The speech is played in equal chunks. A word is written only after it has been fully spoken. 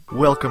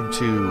Welcome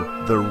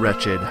to the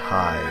Wretched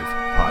Hive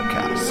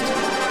podcast.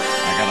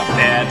 I got a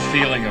bad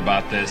feeling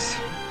about this.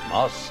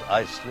 Moss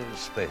Eisley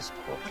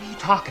Spaceport. What are you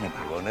talking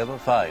about? You will never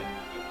find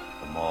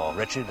a more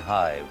wretched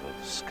hive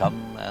of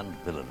scum and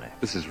villainy.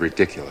 This is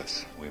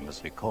ridiculous. We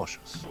must be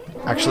cautious.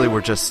 Actually,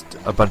 we're just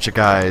a bunch of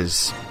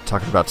guys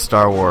talking about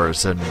Star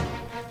Wars and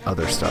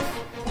other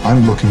stuff.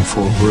 I'm looking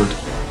forward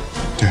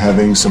to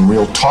having some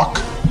real talk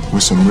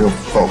with some real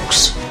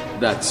folks.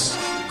 That's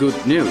good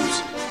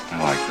news.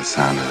 I like the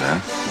sound of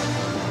that.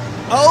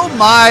 Oh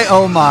my,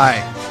 oh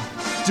my.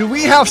 Do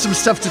we have some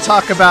stuff to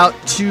talk about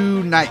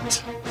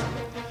tonight?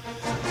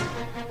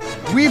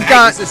 We've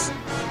got... Is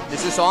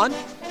this on?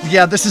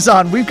 Yeah, this is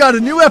on. We've got a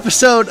new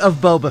episode of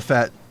Boba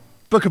Fett,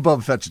 Book of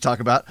Boba Fett to talk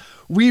about.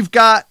 We've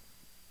got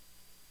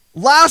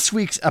last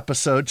week's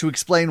episode to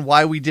explain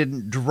why we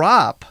didn't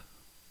drop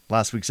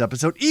last week's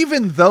episode,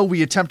 even though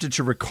we attempted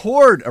to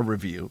record a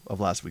review of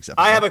last week's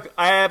episode.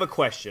 I have a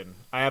question.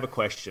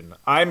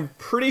 I'm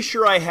pretty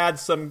sure I had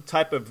some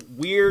type of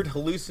weird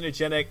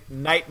hallucinogenic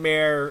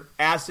nightmare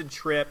acid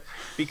trip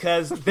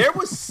because there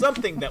was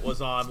something that was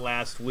on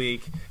last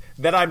week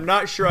that I'm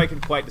not sure I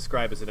can quite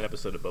describe as an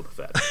episode of Boba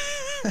Fett.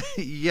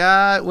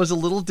 Yeah, it was a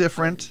little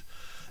different.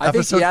 I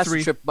think the acid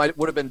 3 trip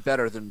would have been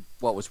better than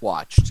what was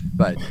watched,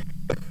 but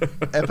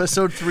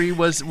episode 3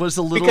 was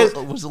a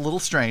little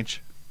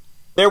strange.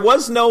 There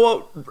was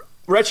no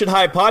Wretched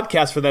Hive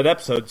podcast for that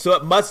episode, so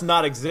it must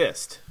not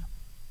exist.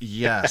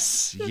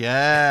 Yes.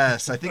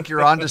 I think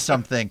you're onto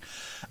something.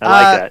 I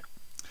like that.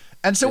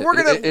 And so we're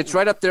going to... It's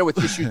right up there with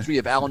issue 3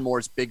 of Alan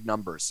Moore's Big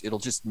Numbers. It'll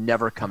just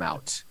never come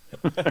out.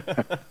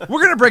 We're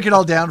going to break it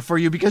all down for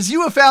you because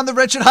you have found the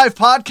Wretched Hive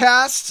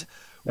podcast.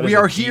 We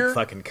are here. Deep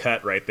fucking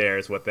cut right there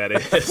is what that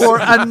is. For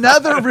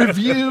another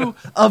review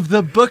of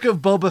the Book of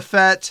Boba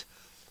Fett.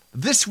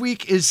 This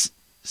week is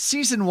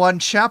Season 1,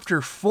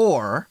 Chapter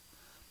 4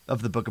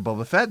 of the Book of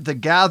Boba Fett, The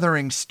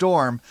Gathering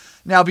Storm.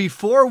 Now,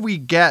 before we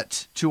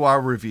get to our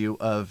review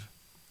of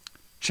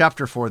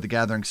Chapter 4, The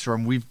Gathering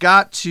Storm, we've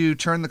got to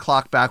turn the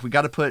clock back. We've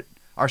got to put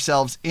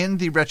ourselves in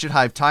the Wretched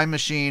Hive time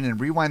machine and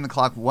rewind the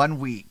clock 1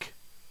 week.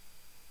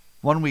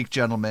 1 week,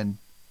 gentlemen.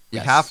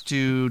 Yes. We have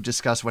to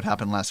discuss what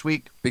happened last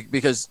week.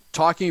 Because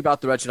talking about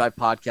the Wretched Hive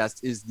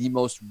podcast is the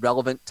most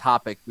relevant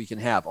topic we can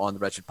have on the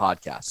Wretched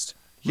podcast.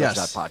 Yes,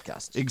 Wretched Hive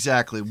podcast.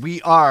 Exactly. We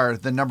are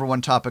the number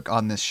one topic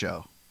on this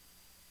show.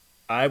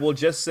 I will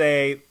just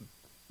say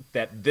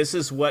that this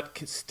is what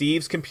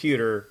Steve's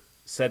computer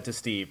said to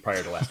Steve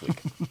prior to last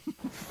week.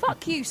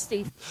 Fuck you,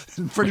 Steve.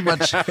 Pretty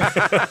much.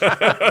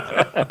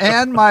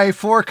 And my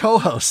 4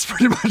 co-hosts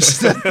pretty much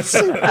said the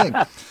same thing.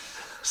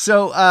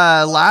 So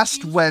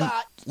last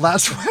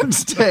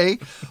Wednesday,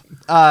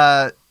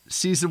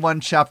 Season 1,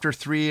 Chapter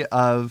 3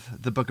 of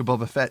the Book of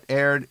Boba Fett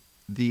aired.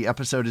 The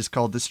episode is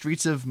called The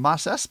Streets of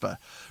Mos Espa.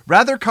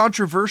 Rather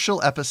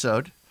controversial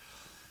episode.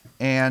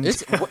 And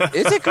is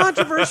it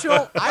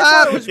controversial? I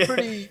thought it was a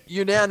pretty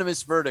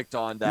unanimous verdict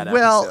on that episode.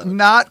 Well,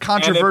 not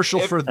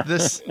controversial for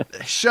this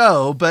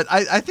show, but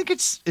I think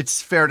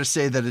it's fair to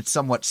say that it's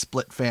somewhat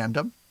split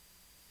fandom.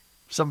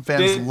 Some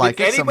fans like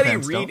it, some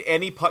fans don't.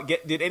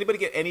 Did anybody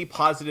get any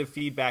positive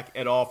feedback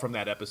at all from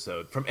that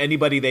episode? From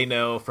anybody they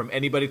know, from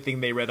anything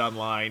they read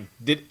online?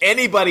 Did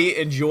anybody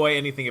enjoy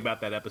anything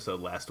about that episode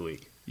last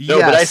week? No,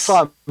 yes. But I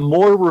saw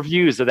more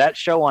reviews of that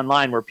show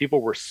online where people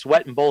were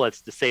sweating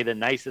bullets to say the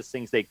nicest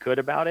things they could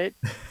about it.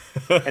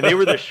 And they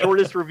were the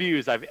shortest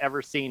reviews I've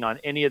ever seen on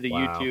any of the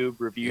YouTube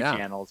review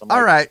channels.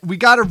 All right, we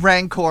got a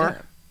Rancor.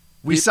 Yeah.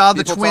 We saw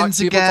the twins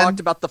again. People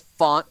talked about the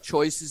font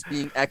choices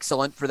being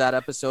excellent for that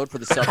episode for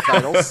the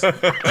subtitles.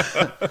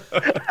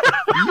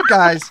 You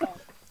guys,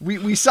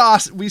 we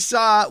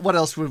saw. What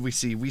else would we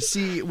see? We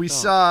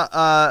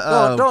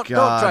saw. Don't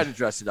try to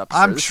dress it up. Sir.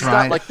 I'm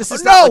trying. This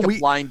is not like a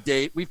blind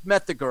date. We've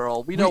met the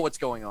girl. We know what's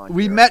going on.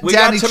 We here. met. We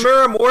Danny got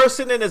Tamura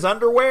Morrison in his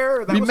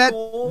underwear. That was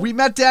cool. We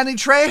met Danny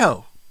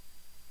Trejo.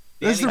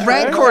 This is the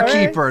Rancor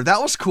keeper. That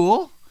was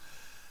cool.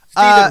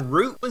 Stephen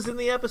Root was in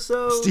the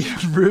episode.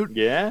 Stephen Root.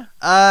 Yeah.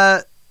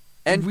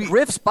 And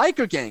Griff's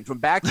biker gang from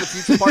Back to the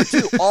Future Part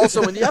 2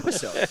 also in the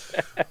episode.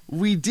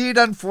 We did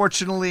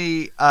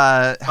unfortunately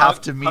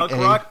have to meet Punk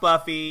Rock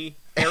Buffy,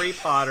 Harry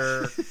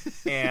Potter,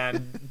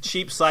 and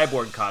cheap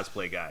cyborg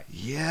cosplay guy.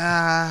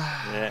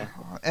 Yeah.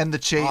 And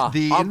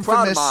the I'm infamous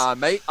proud of my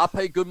mate. I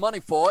pay good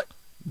money for it.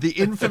 The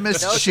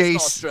infamous no, chase. It's an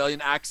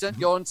Australian accent.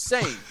 You're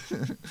insane.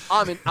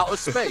 I'm in outer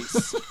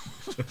space.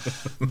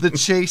 The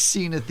chase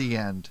scene at the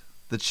end.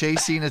 The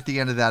chase scene at the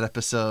end of that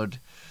episode.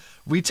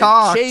 We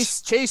talked.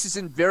 Chase is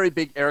in very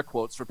big air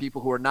quotes for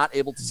people who are not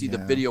able to see the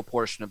video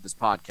portion of this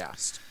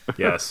podcast.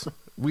 Yes.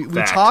 We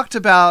talked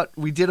about,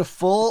 we did a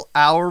full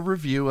hour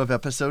review of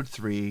episode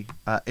 3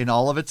 in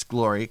all of its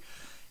glory.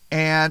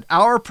 And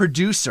our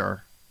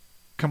producer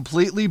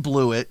completely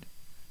blew it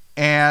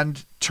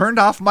and turned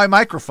off my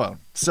microphone.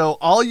 So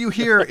all you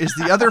hear is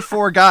the other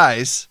 4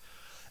 guys.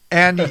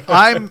 And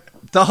I'm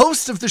the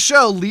host of the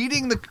show,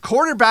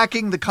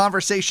 quarterbacking the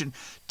conversation,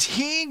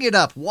 teeing it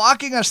up,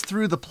 walking us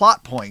through the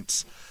plot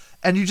points.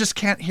 and you just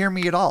can't hear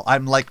me at all.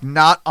 I'm like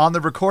not on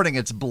the recording.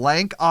 It's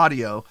blank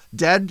audio,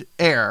 dead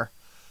air,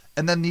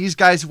 and then these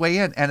guys weigh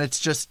in, and it's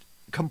just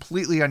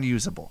completely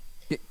unusable.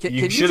 Can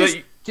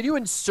you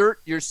insert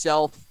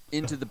yourself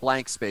into the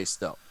blank space,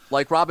 though?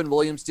 Like Robin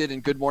Williams did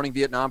in Good Morning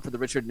Vietnam for the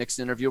Richard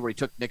Nixon interview, where he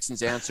took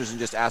Nixon's answers and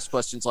just asked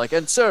questions like,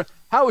 "And sir,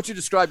 how would you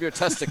describe your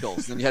testicles?"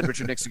 And then you had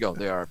Richard Nixon go,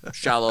 "They are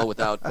shallow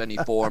without any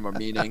form or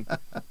meaning."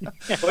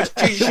 What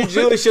you should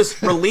do is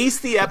just release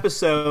the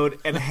episode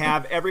and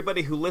have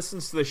everybody who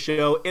listens to the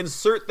show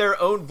insert their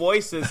own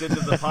voices into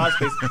the pod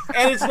space.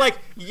 And it's like,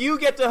 you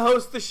get to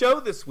host the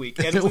show this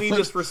week, and we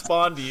just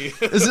respond to you.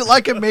 Is it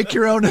like a Make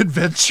Your Own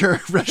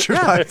Adventure Richard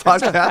Hyde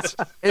podcast?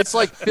 It's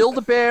like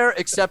Build-A-Bear,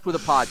 except with a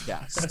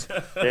podcast.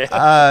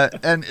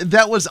 And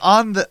that was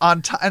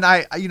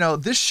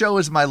this show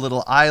is my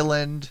little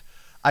island.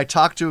 I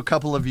talked to a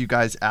couple of you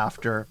guys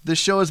after. This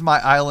show is my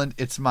island.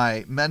 It's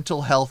my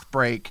mental health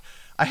break.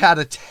 I had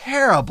a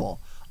terrible,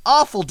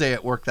 awful day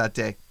at work that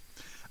day.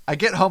 I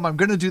get home. I'm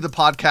going to do the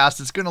podcast.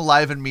 It's going to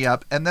liven me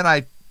up. And then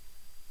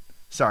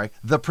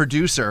the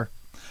producer,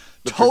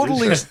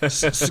 totally,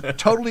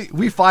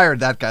 we fired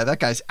that guy. That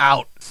guy's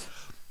out.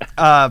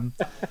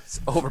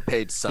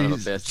 Overpaid son of a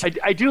bitch.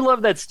 I do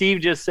love that Steve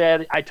just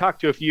said, I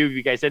talked to a few of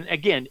you guys, and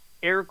again,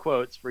 air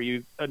quotes for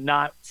you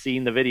not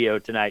seeing the video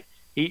tonight.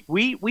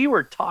 We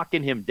were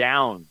talking him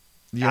down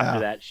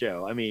after that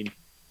show. I mean,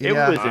 it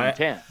was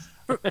intense.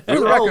 We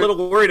were all a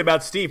little worried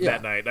about Steve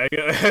that night.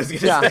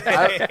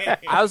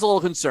 I was a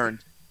little concerned.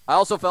 I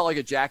also felt like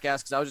a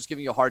jackass because I was just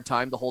giving you a hard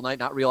time the whole night,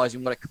 not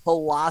realizing what a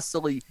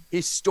colossally,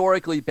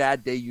 historically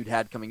bad day you'd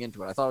had coming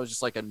into it. I thought it was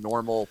just like a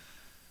normal,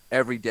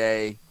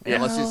 everyday.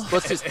 And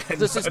let's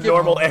just a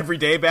normal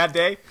everyday bad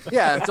day.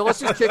 Yeah, so let's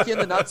just kick you in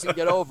the nuts and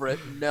get over it.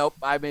 Nope,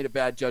 I made a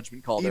bad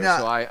judgment call there,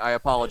 so I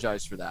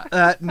apologize for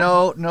that.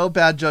 No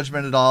bad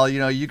judgment at all.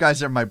 You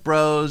guys are my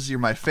bros. You're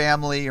my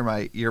family.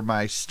 You're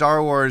my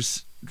Star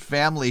Wars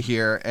family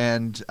here,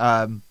 and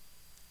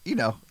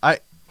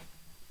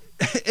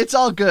it's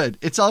all good.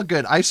 It's all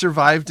good. I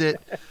survived it,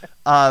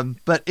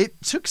 but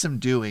it took some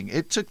doing.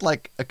 It took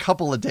like a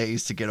couple of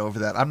days to get over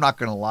that. I'm not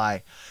gonna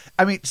lie.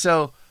 I mean,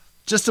 so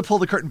just to pull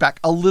the curtain back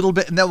a little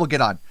bit, and then we'll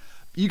get on.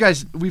 You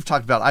guys, we've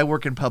talked about, I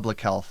work in public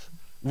health.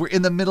 We're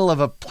in the middle of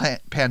a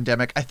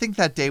pandemic. I think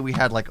that day we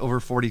had like over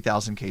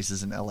 40,000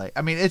 cases in LA.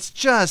 I mean, it's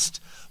just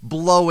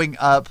blowing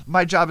up.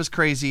 My job is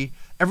crazy.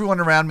 Everyone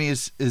around me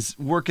is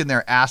working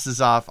their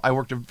asses off. I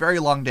worked a very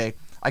long day.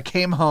 I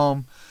came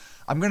home.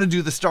 I'm going to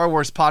do the Star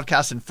Wars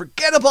podcast and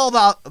forget about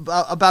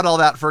all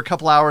that for a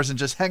couple hours and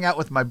just hang out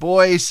with my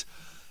boys.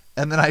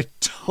 And then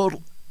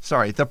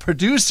the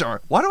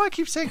producer. Why do I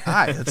keep saying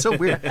hi? That's so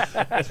weird.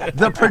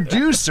 The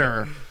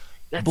producer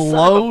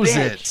blows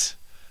it.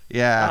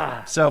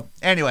 Yeah. So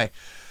anyway,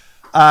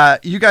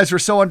 you guys were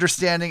so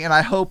understanding, and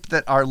I hope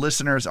that our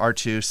listeners are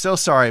too. So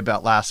sorry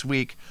about last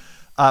week.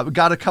 We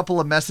got a couple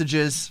of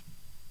messages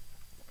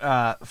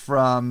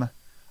from,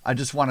 I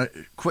just want a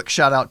quick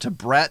shout out to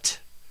Brett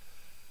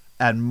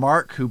and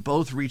Mark, who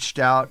both reached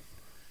out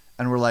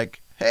and were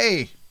like,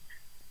 hey,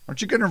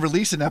 aren't you going to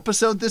release an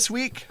episode this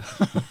week?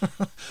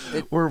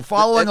 We're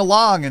following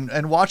along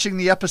and watching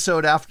the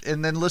episode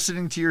and then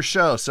listening to your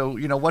show. So,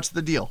 what's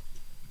the deal?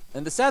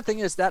 And the sad thing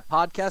is that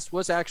podcast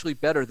was actually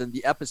better than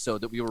the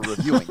episode that we were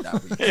reviewing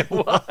that week.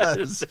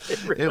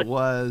 It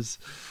was.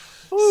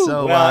 Ooh,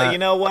 so, well, you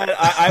know what?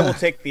 I will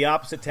take the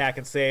opposite tack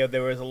and say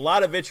there was a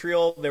lot of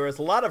vitriol. There was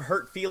a lot of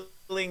hurt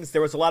feelings.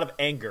 There was a lot of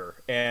anger.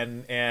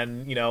 And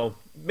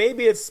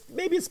maybe it's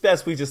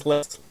best we just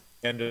let it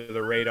under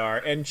the radar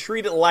and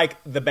treat it like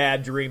the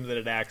bad dream that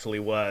it actually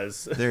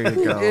was. There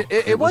you go.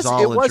 It was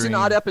an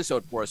odd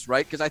episode for us,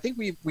 right? Because I think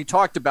we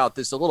talked about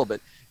this a little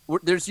bit.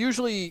 There's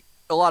usually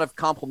a lot of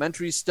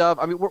complimentary stuff.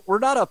 I mean, we're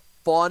not a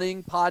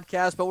fawning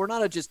podcast, but we're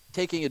not a just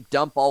taking a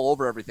dump all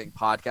over everything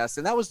podcast.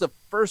 And that was the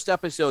first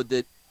episode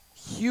that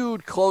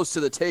hewed close to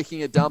the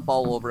taking a dump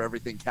all over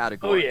everything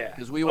category. Oh yeah,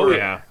 because we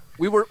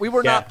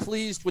were not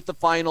pleased with the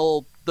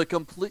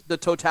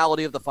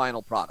totality of the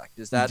final product.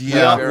 Is that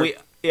fair?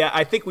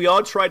 I think we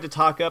all tried to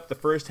talk up the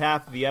first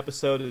half of the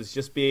episode as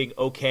just being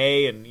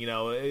okay, and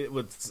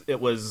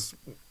it was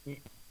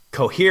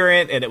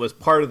coherent and it was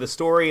part of the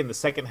story, and the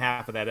second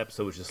half of that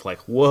episode was just like,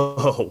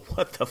 whoa,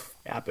 what the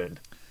happened?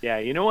 Yeah,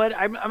 you know what?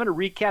 I'm going to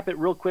recap it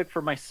real quick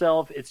for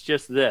myself. It's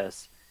just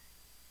this.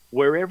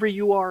 Wherever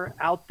you are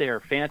out there,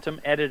 Phantom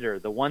Editor,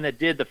 the one that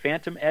did the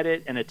Phantom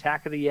Edit and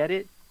Attack of the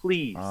Edit,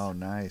 please. Oh,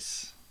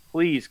 nice.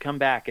 Please come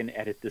back and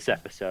edit this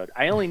episode.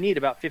 I only need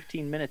about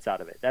 15 minutes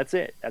out of it. That's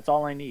it. That's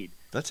all I need.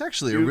 That's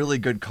actually a really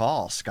good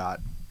call,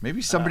 Scott.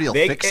 Maybe somebody will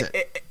fix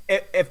it.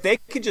 If they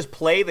could just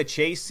play the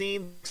chase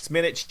scene,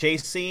 6-minute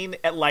chase scene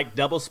at like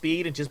double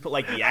speed and just put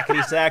like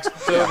yakety sax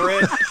over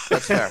it.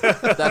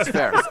 That's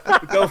fair.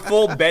 Go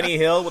full Benny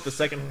Hill with the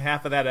second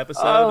half of that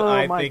episode.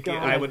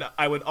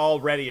 I would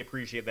already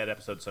appreciate that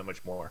episode so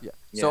much more. Yeah.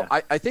 So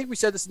I think we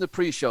said this in the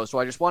pre-show, so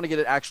I just want to get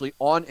it actually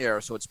on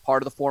air so it's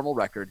part of the formal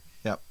record.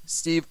 Yep.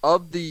 Steve,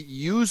 of the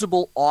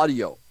usable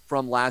audio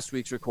from last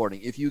week's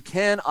recording, if you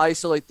can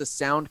isolate the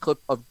sound clip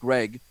of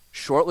Greg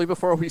shortly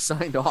before we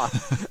signed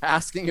off,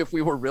 asking if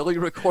we were really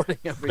recording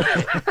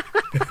everything.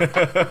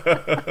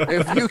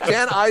 If you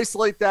can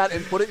isolate that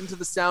and put it into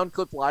the sound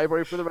clip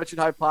library for the Wretched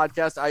Hive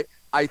podcast,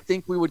 I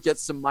think we would get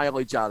some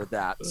mileage out of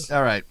that.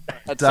 All right,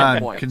 at done.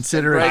 some point.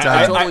 Consider Greg, it done.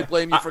 I totally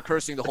blame you for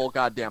cursing the whole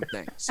goddamn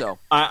thing. So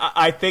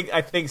I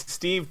think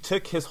Steve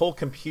took his whole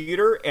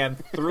computer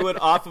and threw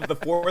it off of the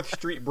 4th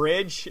Street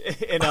Bridge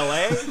in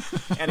LA,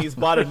 and he's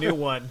bought a new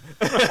one.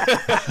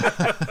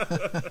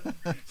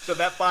 So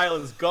that file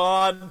is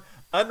gone,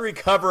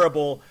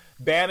 unrecoverable,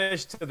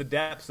 banished to the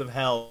depths of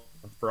hell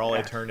for all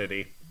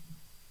eternity.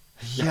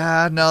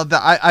 Yeah, no,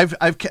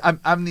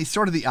 I'm the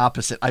sort of the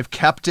opposite. I've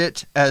kept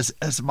it as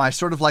my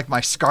sort of like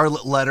my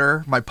scarlet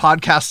letter, my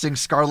podcasting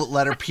scarlet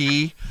letter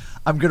P.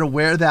 I'm gonna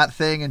wear that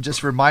thing and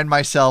just remind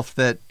myself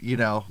that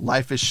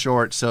life is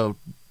short. So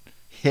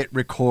hit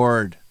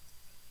record.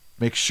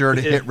 Make sure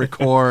to hit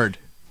record.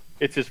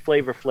 It's his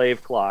Flavor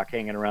Flav clock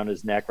hanging around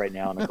his neck right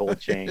now on a gold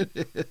chain.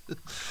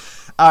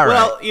 All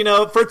right.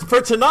 Well,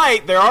 for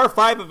tonight, there are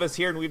 5 of us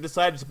here, and we've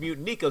decided to mute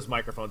Nico's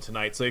microphone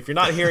tonight. So if you're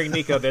not hearing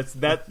Nico, that's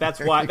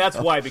why. That's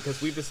why,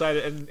 because we've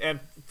decided,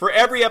 and for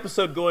every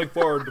episode going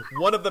forward,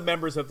 one of the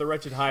members of the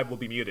Wretched Hive will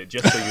be muted,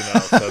 just so you know.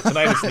 So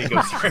tonight is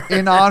Nico's turn.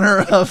 In honor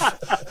of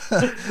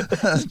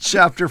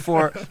Chapter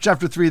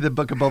 3, the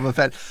Book of Boba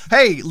Fett.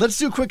 Hey, let's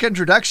do quick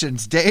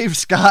introductions. Dave,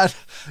 Scott,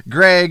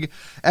 Greg,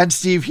 and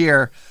Steve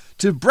here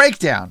to break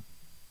down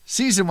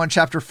Season 1,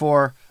 Chapter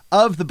 4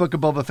 of the Book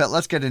of Boba Fett.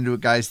 Let's get into it,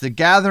 guys. The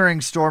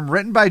Gathering Storm,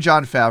 written by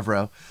Jon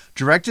Favreau,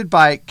 directed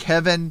by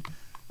Kevin,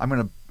 I'm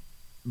going to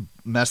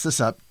mess this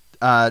up,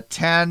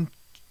 Tan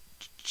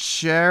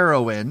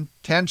Sherwin.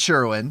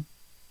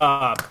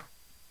 I'll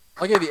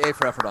give you A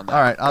for effort on that.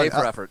 All right. A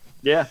for effort.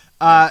 Yeah.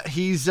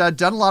 He's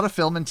done a lot of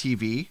film and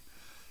TV.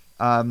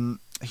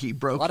 He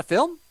broke... A lot of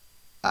film?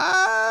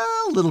 A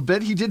little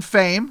bit. He did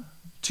Fame,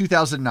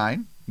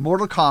 2009.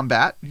 Mortal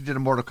Kombat. He did a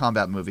Mortal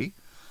Kombat movie.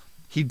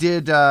 He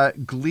did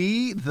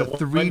Glee, the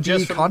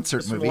 3D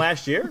concert movie. From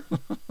last year?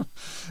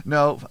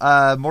 No,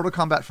 Mortal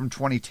Kombat from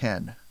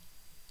 2010.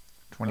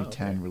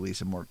 2010 release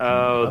of Mortal Kombat.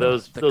 Oh,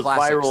 those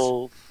classics.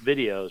 viral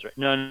videos, right?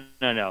 No,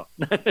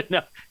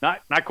 no,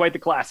 not quite the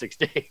classics,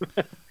 Dave.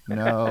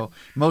 No.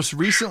 Most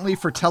recently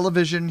for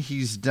television,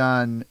 he's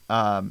done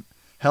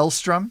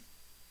Hellstrom.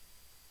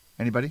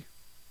 Anybody?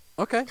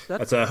 Okay,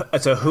 That's a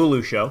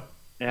Hulu show.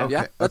 Yeah.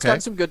 Yeah, that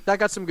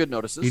got some good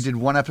notices. He did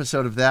one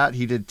episode of that.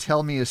 He did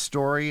Tell Me a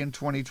Story in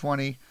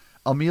 2020.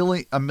 A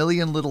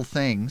Million Little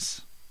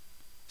Things.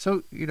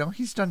 So,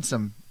 he's done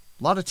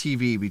a lot of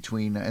TV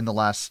in the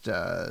last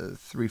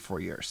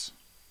 3-4 years.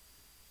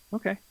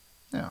 Okay.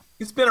 Yeah.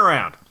 He's been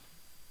around.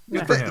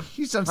 Good for him.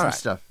 He's done some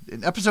stuff.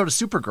 An episode of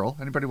Supergirl.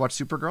 Anybody watch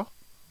Supergirl?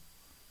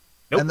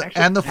 Nope.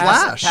 And the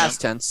Flash. Past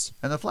tense.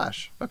 And the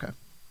Flash. Okay.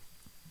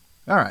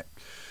 All right.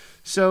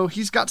 So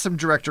he's got some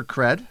director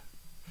cred.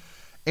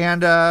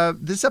 And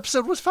this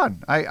episode was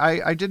fun.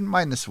 I didn't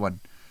mind this one.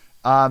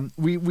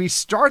 We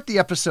start the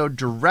episode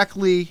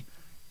directly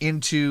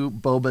into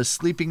Boba's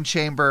sleeping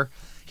chamber.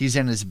 He's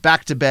in his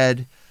back to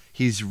bed.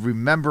 He's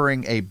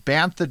remembering a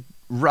bantha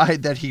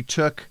ride that he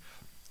took.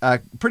 A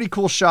pretty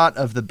cool shot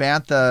of the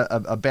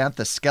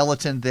bantha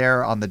skeleton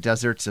there on the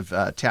deserts of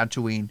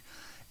Tatooine.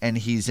 And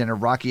he's in a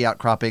rocky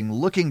outcropping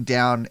looking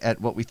down at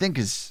what we think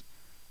is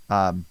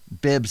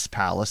Bib's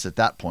palace at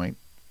that point.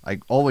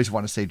 I always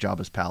want to say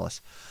Jabba's palace.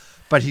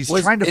 But he's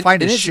trying to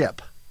find his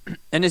ship.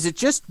 And is it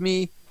just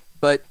me,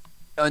 but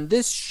on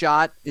this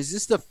shot, is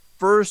this the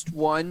first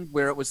one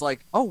where it was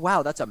like, oh,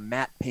 wow, that's a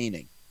matte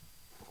painting?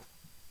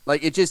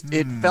 Like, it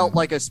felt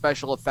like a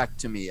special effect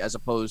to me as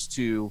opposed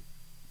to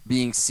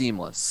being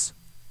seamless.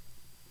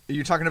 Are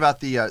you talking about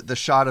the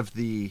shot of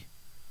the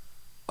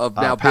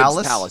now palace?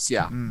 Bib's palace,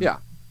 yeah. Yeah.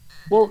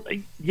 Well,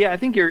 yeah, I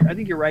think you're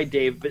right,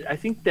 Dave, but I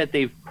think that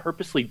they've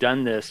purposely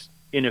done this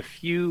in a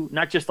few,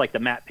 not just like the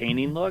matte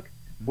painting look,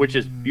 which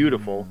is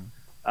beautiful,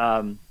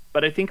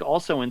 but I think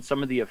also in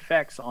some of the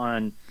effects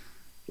on,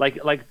 like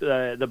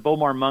the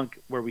Bomar monk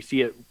where we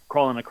see it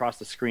crawling across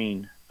the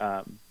screen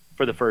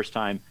for the first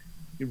time,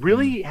 it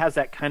really has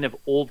that kind of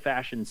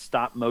old-fashioned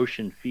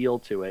stop-motion feel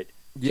to it.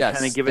 Yes,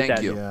 kind of give it thank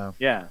that. you.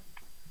 Yeah.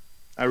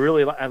 I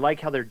like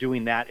how they're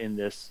doing that in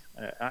this.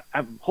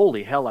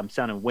 Holy hell, I'm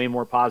sounding way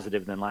more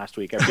positive than last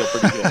week. I feel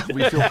pretty good.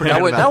 We feel pretty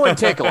good. That would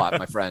take a lot,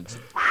 my friend.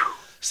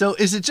 So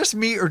is it just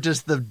me, or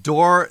does the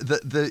door,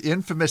 the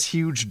infamous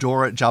huge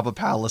door at Jabba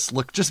Palace,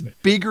 look just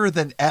bigger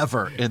than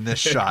ever in this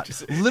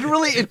shot?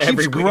 Literally, it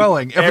keeps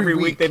growing every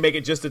week. They make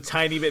it just a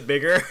tiny bit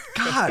bigger.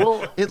 God,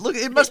 well,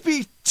 it must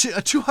be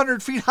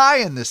 200 feet high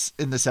in this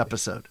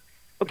episode.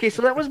 Okay,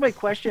 so that was my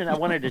question I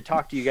wanted to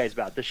talk to you guys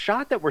about. The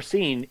shot that we're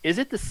seeing, is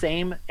it the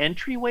same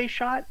entryway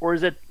shot, or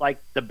is it like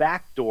the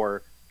back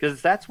door?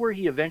 Because that's where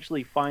he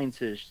eventually finds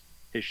his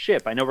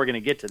ship. I know we're going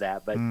to get to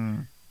that, but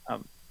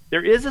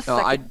there is a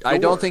second door. I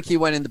don't think he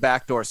went in the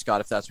back door, Scott,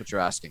 if that's what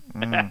you're asking.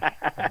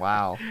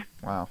 Wow.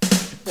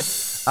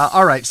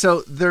 All right,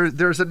 so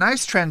there's a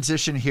nice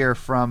transition here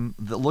from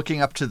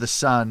looking up to the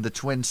sun, the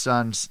twin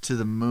suns, to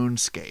the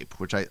moonscape,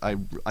 which I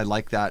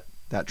like that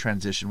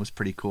transition was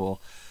pretty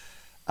cool.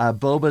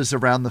 Boba's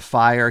around the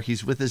fire.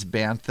 He's with his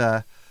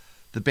bantha.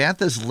 The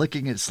bantha's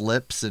licking its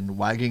lips and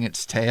wagging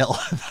its tail.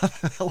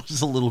 That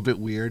was a little bit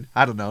weird.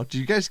 I don't know. Do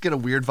you guys get a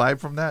weird vibe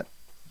from that?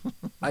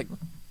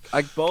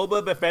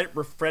 Boba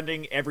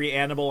befriending every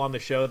animal on the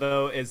show,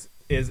 though, is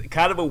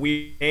kind of a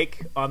weird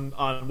take on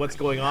what's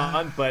going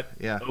on, but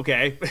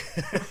okay.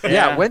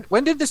 Yeah,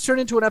 when did this turn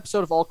into an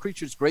episode of All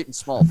Creatures Great and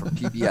Small from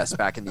PBS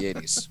back in the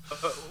 80s?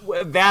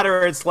 That,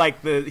 or it's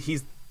like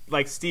he's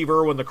like Steve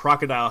Irwin, the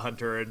crocodile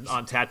hunter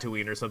on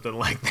Tatooine or something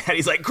like that.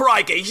 He's like,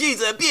 crikey,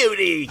 she's a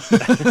beauty!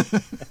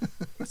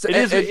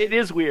 It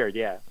is weird,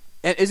 yeah.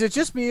 And is it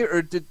just me,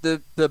 or did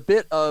the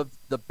bit of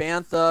the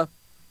bantha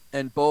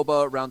and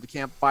Boba around the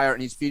campfire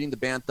and he's feeding the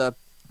bantha,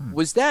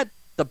 was that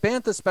the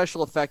bantha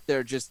special effect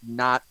there just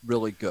not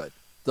really good?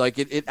 Like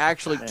it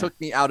actually took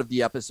me out of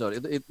the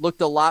episode. It looked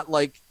a lot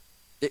like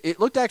it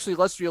looked actually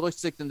less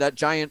realistic than that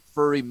giant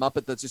furry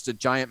Muppet that's just a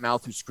giant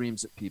mouth who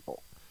screams at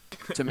people.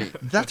 To me,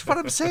 that's what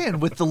I'm saying.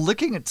 With the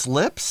licking its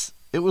lips,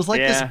 it was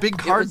like this big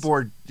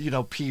cardboard,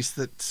 piece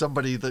that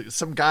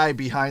some guy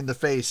behind the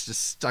face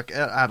just stuck.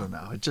 I don't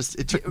know. It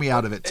took me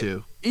out of it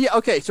too. Yeah.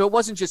 Okay. So it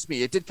wasn't just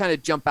me. It did kind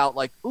of jump out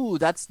like, ooh,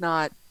 that's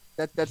not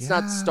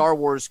not Star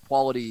Wars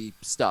quality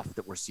stuff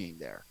that we're seeing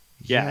there.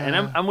 Yeah, and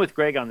I'm with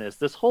Greg on this.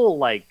 This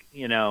whole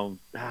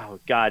oh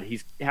God,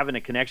 he's having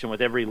a connection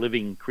with every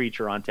living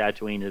creature on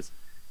Tatooine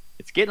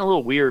it's getting a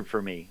little weird for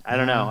me. I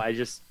don't know.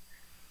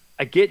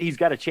 I get he's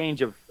got a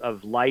change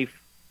of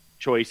life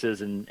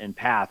choices and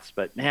paths,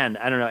 but man,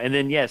 I don't know. And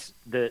then yes,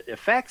 the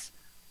effects.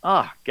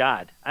 Oh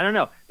God, I don't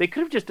know. They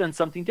could have just done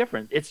something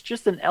different. It's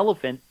just an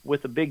elephant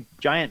with a big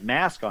giant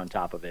mask on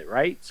top of it,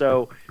 right?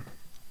 So,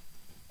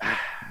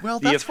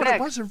 well, that's what it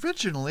was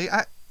originally.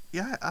 I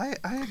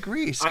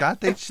agree,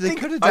 Scott. They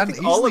could have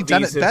easily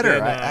done it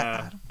better.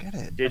 I don't get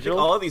it. I think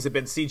all of these have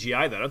been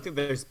CGI, though. I don't think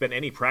there's been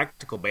any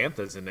practical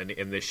banthas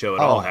in this show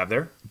at all, have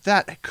there?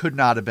 That could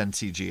not have been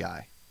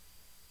CGI.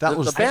 The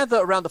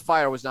bantha around the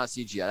fire was not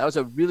CGI. That was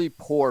a really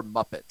poor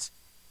Muppet.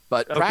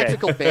 But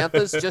Practical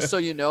Banthas, just so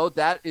you know,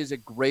 that is a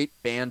great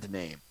band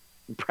name.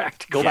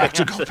 Practical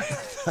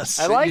Banthas.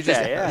 I like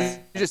that, yeah.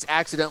 You just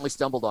accidentally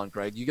stumbled on,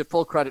 Greg. You get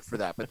full credit for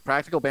that. But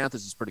Practical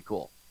Banthas is pretty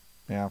cool.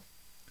 Yeah.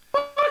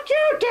 Fuck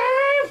you,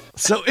 Dave!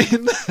 So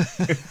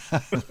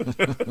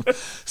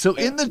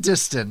in the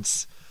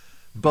distance,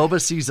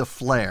 Boba sees a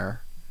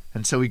flare.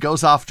 And so he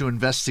goes off to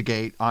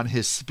investigate on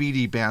his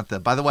speedy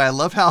bantha. By the way, I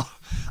love how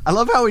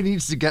he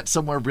needs to get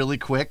somewhere really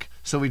quick.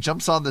 So he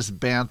jumps on this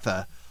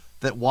bantha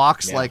that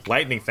walks like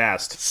lightning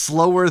fast,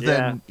 slower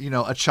than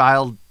a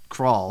child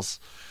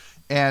crawls.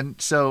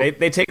 And so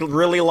they take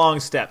really long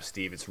steps,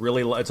 Steve. It's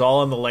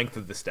all in the length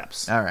of the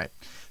steps. All right.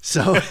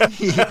 So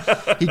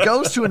he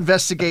goes to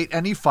investigate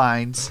and he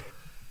finds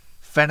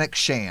Fennec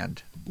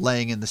Shand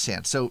laying in the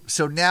sand. So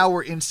now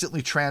we're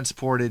instantly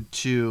transported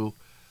to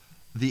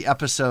the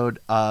episode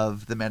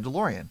of The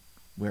Mandalorian,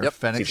 where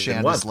Fennec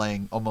Shand is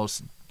laying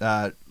almost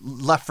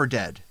left for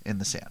dead in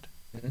the sand.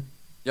 Mm-hmm.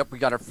 Yep, we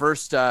got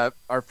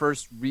our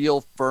first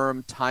real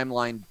firm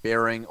timeline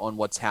bearing on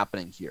what's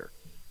happening here.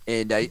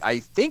 And I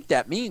think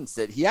that means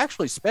that he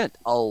actually spent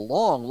a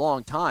long,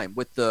 long time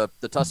with the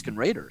Tusken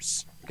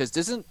Raiders. Because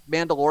doesn't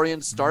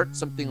Mandalorian start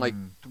something like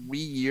 3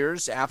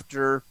 years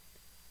after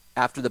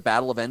the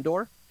Battle of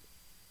Endor?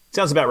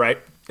 Sounds about right.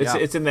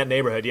 It's in that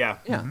neighborhood, yeah.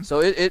 Yeah, mm-hmm. So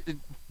it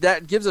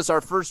that gives us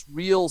our first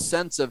real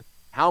sense of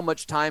how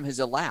much time has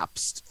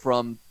elapsed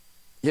from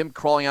him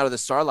crawling out of the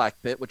Sarlacc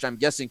pit, which I'm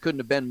guessing couldn't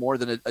have been more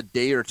than a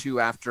day or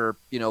two after,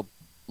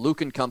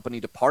 Luke and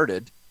company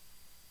departed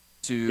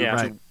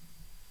to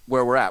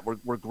where we're at.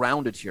 We're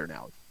grounded here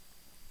now.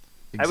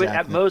 Exactly.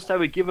 I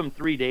would give him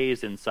 3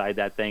 days inside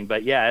that thing,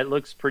 but yeah, it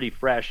looks pretty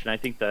fresh, and I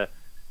think the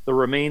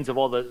remains of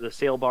all the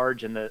sail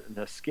barge and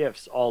the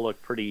skiffs all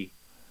look pretty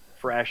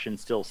fresh and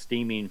still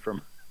steaming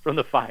from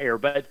the fire.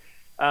 But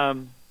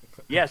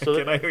yeah, so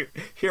can I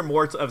hear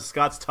more of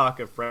Scott's talk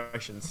of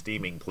fresh and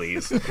steaming,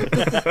 please?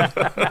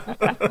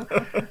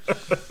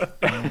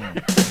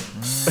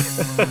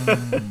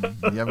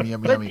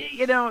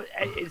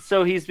 Yummy.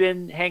 So he's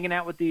been hanging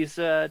out with these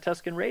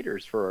Tusken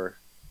Raiders for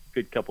a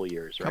good couple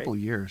years, right? Couple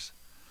years.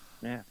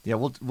 Yeah.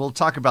 We'll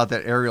talk about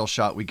that aerial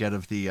shot we get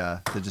of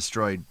the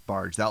destroyed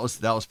barge. That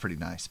was pretty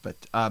nice. But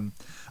all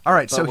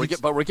right,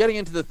 but we're getting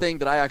into the thing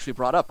that I actually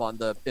brought up on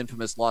the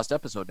infamous Lost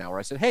episode now, where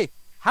I said, "Hey,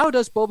 how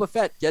does Boba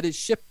Fett get his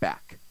ship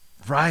back?"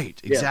 Right,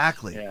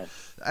 exactly. Yeah.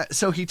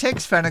 So he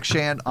takes Fennec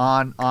Shand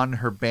on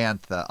her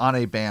bantha, on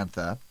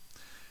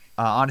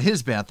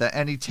his bantha,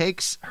 and he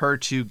takes her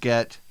to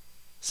get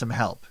some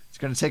help. He's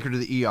going to take her to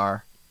the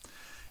ER.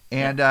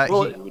 And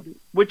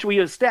which we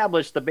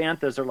established, the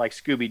banthas are like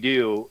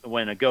Scooby-Doo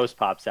when a ghost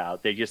pops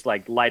out. They just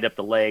like light up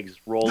the legs,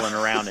 rolling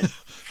around and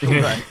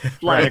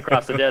flying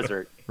across the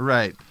desert.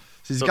 Right.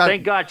 So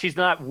thank God she's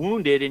not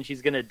wounded and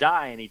she's going to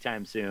die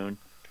anytime soon.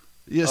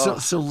 Yeah.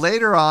 So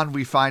later on,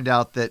 we find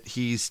out that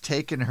he's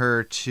taken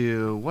her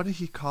to, what did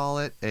he call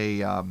it?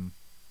 A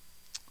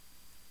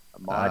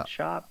mod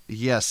shop.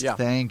 Yes. Yeah.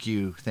 Thank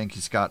you,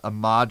 Scott. A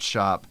mod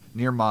shop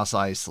near Mos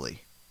Eisley.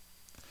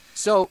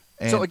 So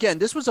And- again,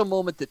 this was a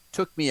moment that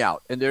took me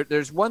out. And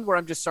there's one where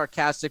I'm just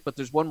sarcastic, but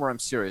there's one where I'm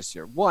serious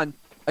here. One,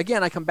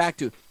 again, I come back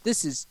to,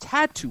 this is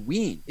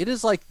Tatooine. It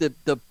is like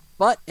the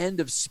butt end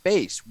of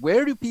space.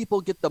 Where do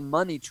people get the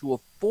money to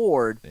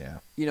afford,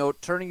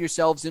 turning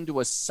yourselves into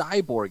a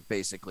cyborg,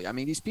 basically? I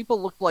mean, these people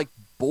look like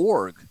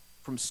Borg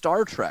from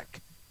Star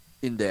Trek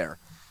in there.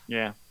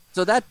 Yeah.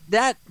 So that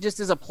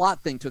just as a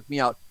plot thing took me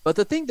out. But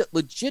the thing that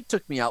legit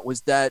took me out was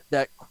that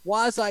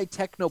quasi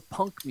techno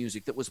punk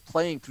music that was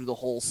playing through the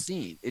whole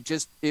scene.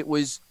 It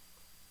was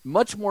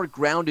much more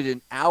grounded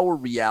in our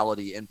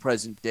reality and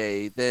present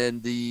day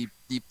than the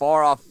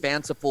far off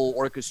fanciful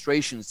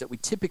orchestrations that we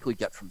typically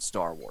get from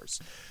Star Wars.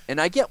 And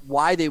I get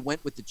why they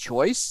went with the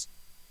choice.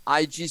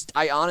 I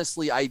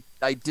honestly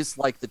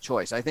dislike the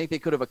choice. I think they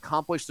could have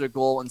accomplished their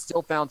goal and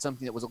still found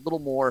something that was a little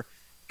more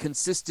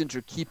consistent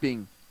or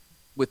keeping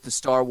with the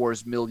Star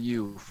Wars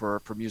milieu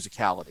for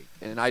musicality.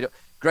 And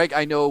Greg,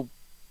 I know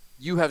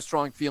you have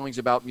strong feelings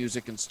about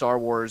music and Star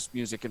Wars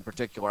music in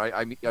particular.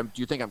 Do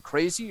you think I'm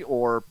crazy,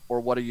 or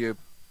what are your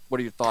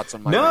thoughts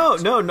on my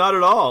rants? No, not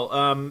at all.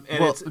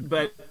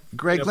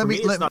 Greg, let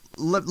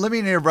me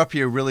interrupt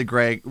you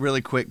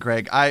really quick,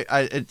 Greg.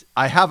 I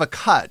have a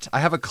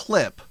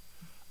clip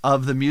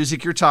of the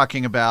music you're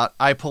talking about.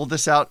 I pulled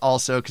this out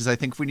also because I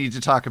think we need to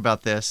talk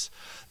about this.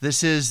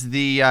 This is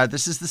the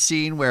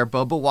scene where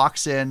Boba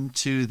walks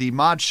into the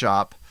mod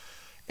shop,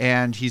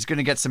 and he's going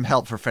to get some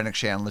help for Fennec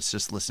Shan. Let's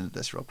just listen to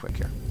this real quick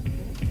here.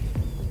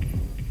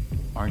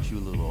 Aren't you a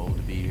little old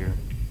to be here?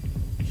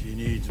 She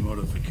needs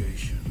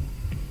modification.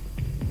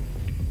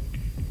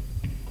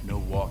 No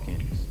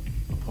walk-ins.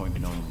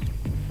 Appointment only.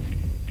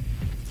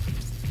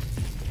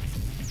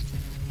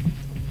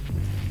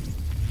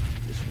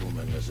 This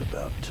woman is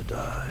about to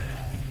die.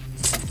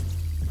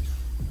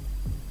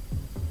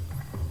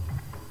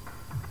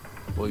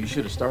 Well, you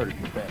should have started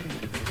with that.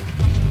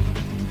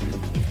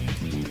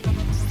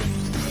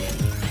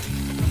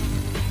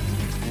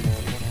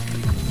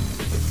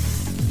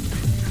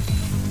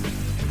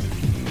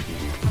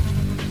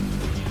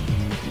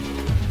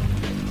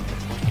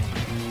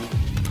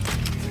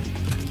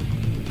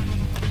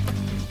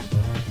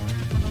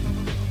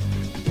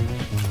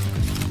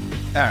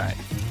 All right.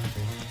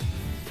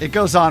 It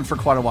goes on for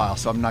quite a while,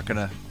 so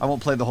I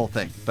won't play the whole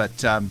thing.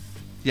 But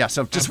yeah,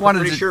 so just I'm wanted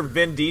pretty to. sure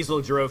Vin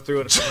Diesel drove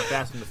through it from the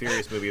Fast and the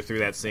Furious movie through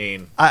that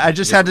scene. I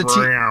just had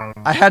to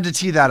I had to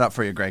tee that up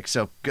for you, Greg.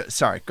 So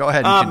sorry, go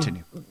ahead and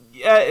continue.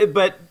 Yeah,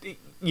 but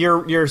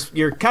you're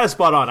kind of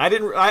spot on.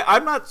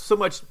 I'm not so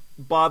much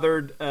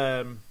bothered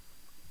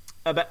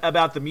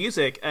about the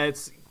music.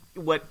 It's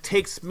what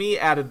takes me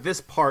out of this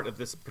part of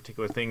this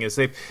particular thing is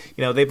they've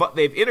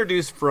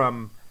introduced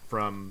from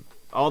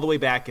all the way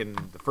back in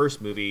the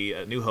first movie,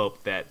 New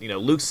Hope, that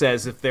Luke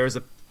says if there's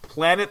a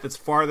planet that's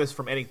farthest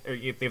from any, or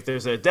if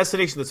there's a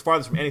destination that's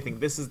farthest from anything,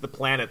 this is the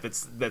planet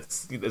that's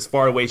as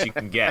far away as you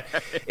can get.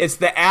 It's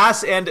the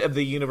ass end of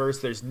the universe.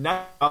 There's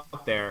nothing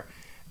out there,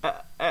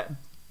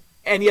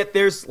 and yet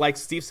there's, like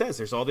Steve says,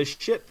 there's all this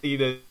shit.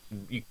 You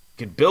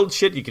can build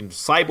shit, you can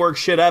cyborg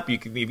shit up.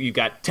 You've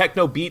got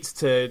techno beats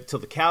till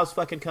the cows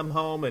fucking come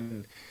home,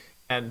 and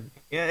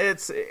yeah,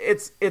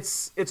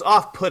 it's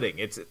off-putting.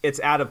 It's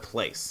out of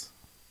place.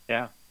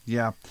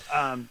 Yeah.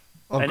 An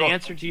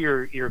answer to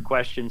your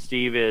question,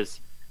 Steve, is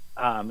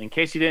in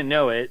case you didn't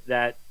know it,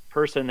 that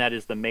person that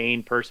is the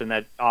main person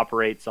that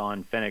operates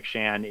on Fennec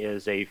Shan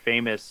is a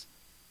famous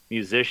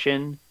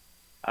musician.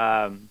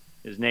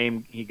 His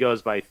name, he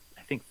goes by,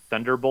 I think,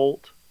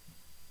 Thunderbolt.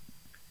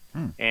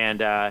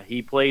 And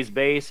he plays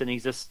bass and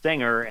he's a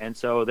singer. And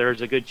so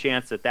there's a good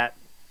chance that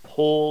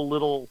whole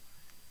little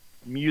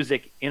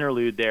music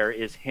interlude there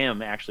is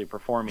him actually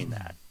performing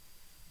that.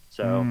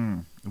 So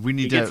we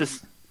need to.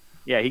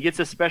 He gets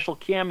a special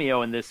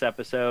cameo in this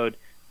episode,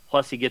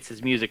 plus he gets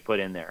his music put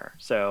in there.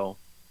 So,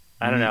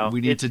 I don't know.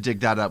 We need to dig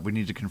that up. We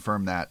need to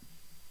confirm that.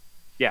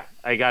 Yeah,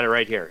 I got it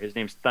right here. His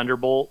name's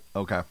Thunderbolt.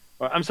 Okay.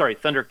 Or, I'm sorry,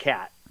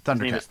 Thundercat. His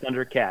name is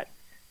Thundercat.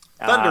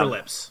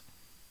 Thunderlips.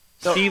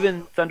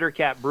 Steven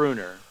Thundercat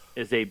Bruner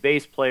is a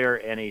bass player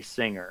and a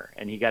singer,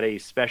 and he got a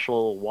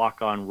special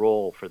walk-on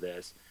role for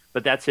this.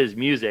 But that's his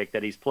music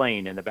that he's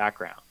playing in the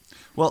background.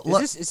 Well,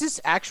 is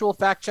this actual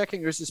fact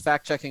checking, or is this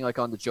fact checking like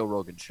on the Joe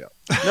Rogan show?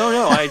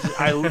 No,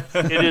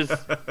 it is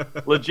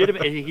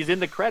legitimate. He's in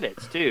the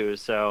credits too.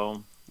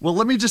 So, well,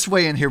 let me just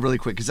weigh in here really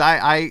quick because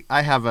I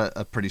have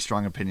a pretty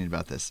strong opinion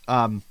about this.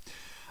 I'll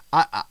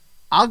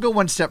go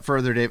one step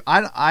further, Dave.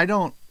 I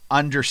don't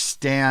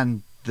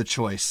understand the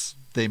choice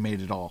they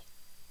made at all.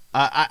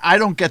 I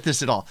don't get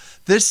this at all.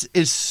 This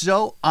is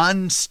so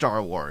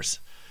un-Star Wars.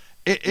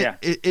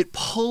 It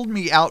pulled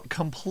me out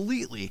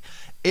completely.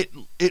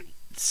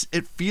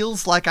 It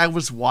feels like I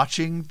was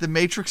watching The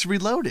Matrix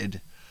Reloaded.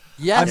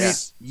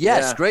 Yes.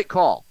 Great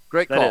call.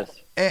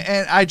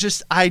 And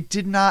I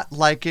did not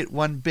like it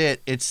one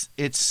bit. It's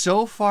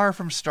so far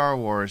from Star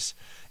Wars,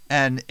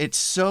 and it's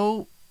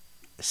so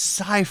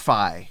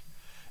sci-fi.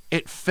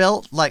 It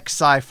felt like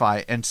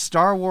sci-fi, and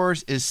Star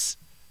Wars is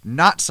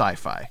not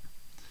sci-fi.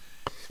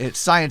 It's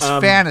science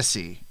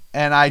fantasy.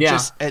 And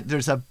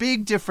there's a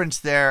big difference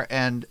there,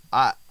 and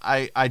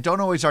I don't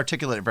always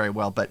articulate it very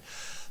well, but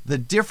the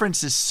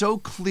difference is so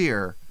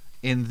clear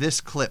in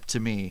this clip to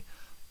me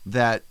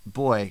that,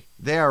 boy,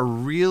 they are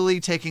really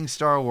taking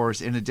Star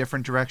Wars in a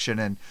different direction.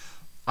 And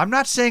I'm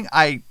not saying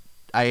I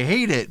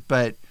hate it,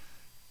 but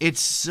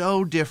it's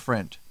so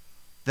different.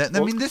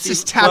 This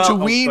is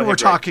Tatooine we're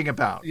talking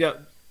about. Yeah.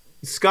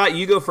 Scott,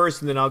 you go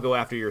first, and then I'll go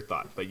after your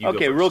thought. But you go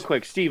first. Real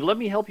quick. Steve, let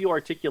me help you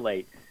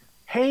articulate.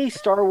 Hey,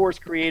 Star Wars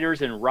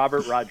creators and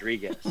Robert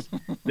Rodriguez.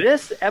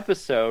 This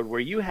episode where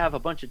you have a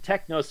bunch of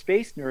techno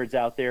space nerds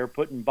out there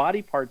putting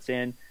body parts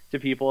in to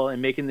people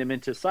and making them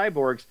into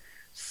cyborgs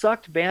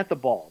sucked bantha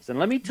balls. And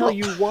let me tell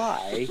you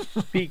why.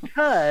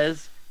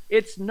 Because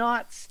it's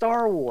not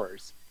Star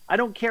Wars. I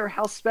don't care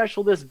how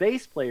special this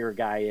bass player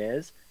guy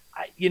is.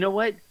 You know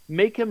what?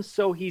 Make him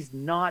so he's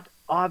not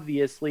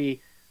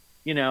obviously,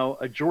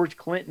 a George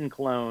Clinton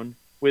clone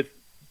with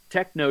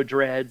techno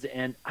dreads.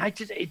 And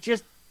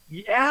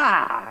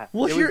yeah.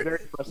 Well, it was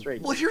very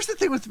frustrating. Well, here's the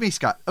thing with me,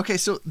 Scott. Okay,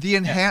 so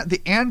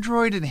the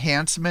Android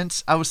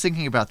enhancements, I was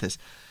thinking about this.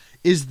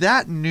 Is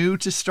that new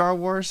to Star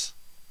Wars?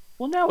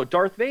 Well, no,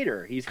 Darth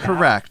Vader. He's got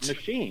correct. A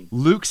machine.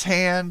 Luke's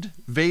hand,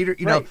 Vader,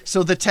 know,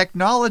 so the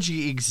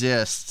technology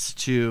exists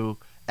to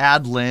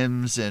add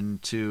limbs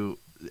and to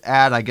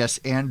add, I guess,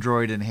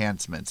 Android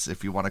enhancements,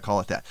 if you want to call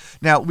it that.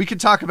 Now, we can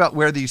talk about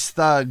where these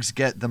thugs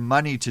get the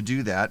money to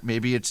do that.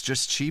 Maybe it's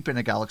just cheap in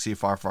a galaxy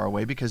far, far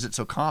away because it's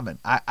so common.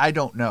 I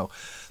don't know.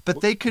 But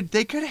they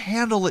could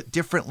handle it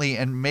differently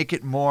and make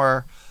it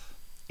more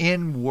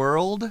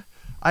in-world,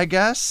 I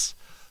guess.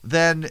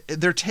 Then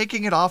they're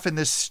taking it off in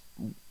this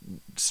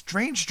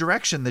strange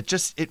direction that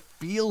just, it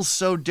feels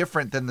so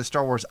different than the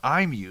Star Wars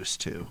I'm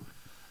used to.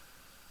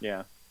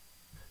 Yeah.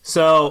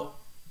 So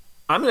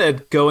I'm going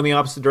to go in the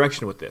opposite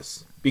direction with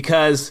this,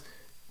 because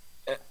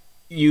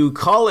you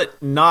call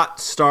it not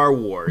Star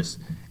Wars,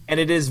 and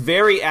it is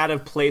very out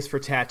of place for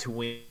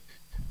Tatooine.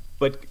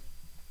 But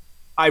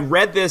I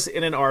read this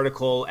in an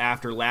article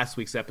after last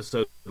week's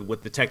episode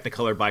with the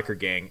Technicolor biker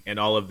gang and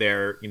all of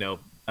their,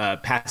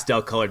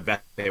 pastel colored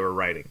vests they were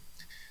writing.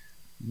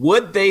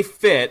 Would they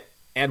fit,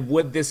 and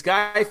would this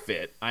guy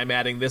fit? I'm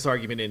adding this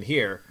argument in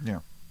here. Yeah.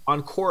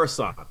 On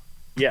Coruscant.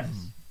 Yes.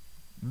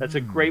 That's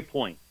a great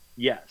point.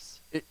 Yes.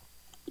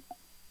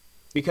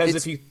 Because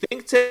if you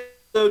think to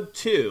episode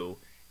 2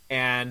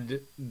 and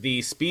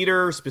the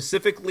speeder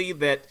specifically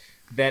that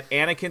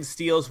Anakin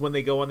steals when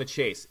they go on the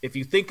chase, if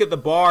you think of the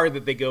bar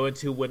that they go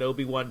into when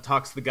Obi-Wan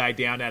talks the guy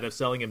down out of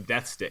selling him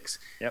death sticks,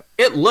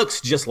 it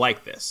looks just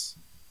like this.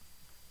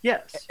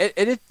 Yes.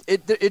 And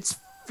it's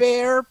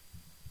fair,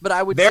 but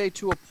I would say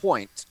to a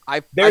point.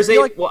 There's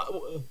a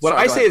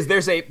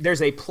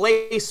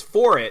place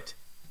for it.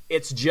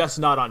 It's just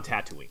not on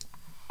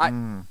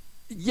Tatooine.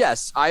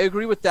 Yes, I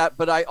agree with that,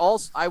 but I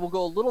will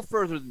go a little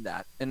further than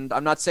that. And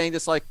I'm not saying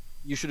this like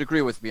you should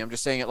agree with me. I'm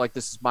just saying it like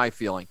this is my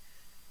feeling.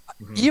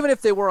 Mm-hmm. Even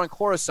if they were on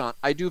Coruscant,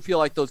 I do feel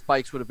like those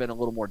bikes would have been a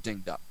little more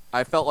dinged up.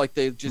 I felt like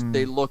they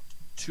looked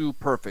too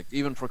perfect,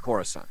 even for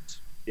Coruscant.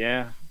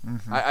 Yeah.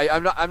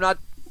 Mm-hmm. I'm not,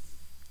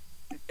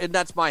 and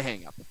that's my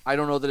hang-up. I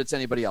don't know that it's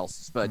anybody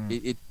else's, but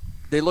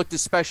they looked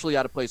especially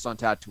out of place on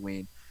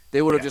Tatooine.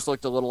 They would have just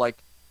looked a little like,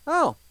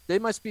 oh, they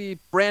must be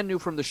brand new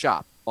from the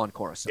shop on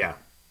Coruscant. Yeah.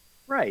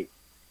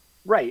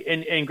 Right.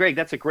 And Greg,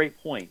 that's a great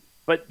point.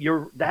 But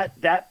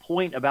that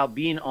point about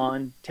being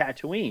on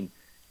Tatooine,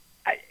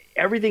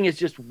 everything is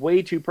just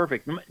way too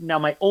perfect. Now,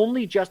 my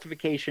only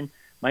justification,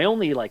 my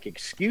only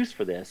excuse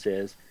for this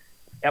is,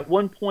 at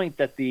one point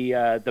that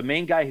the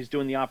main guy who's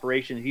doing the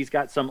operation, he's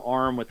got some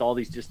arm with all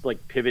these just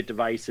pivot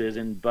devices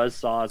and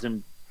buzzsaws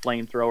and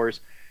flamethrowers.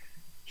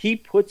 He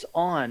puts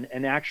on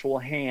an actual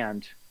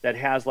hand that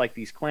has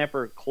these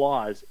clamper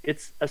claws.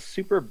 It's a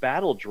super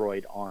battle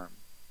droid arm.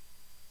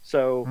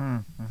 So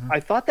I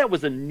thought that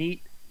was a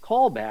neat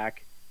callback,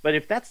 but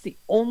if that's the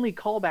only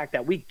callback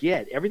that we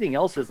get, everything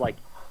else is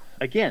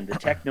again, the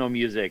techno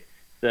music,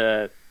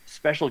 the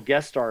special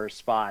guest star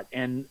spot,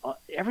 and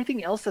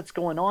everything else that's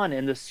going on,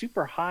 and the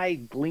super high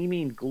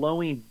gleaming,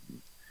 glowing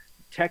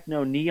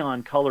techno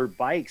neon colored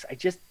bikes.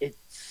 It's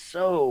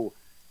so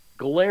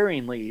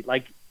glaringly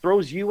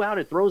throws you out.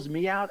 It throws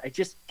me out. I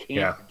just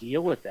can't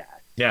deal with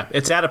that. Yeah,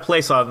 it's out of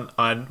place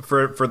on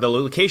for the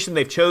location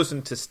they've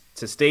chosen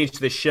to stage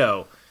this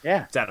show.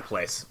 Yeah, it's out of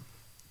place.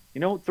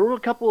 Throw a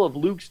couple of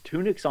Luke's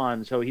tunics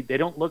on so they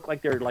don't look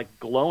like they're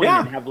glowing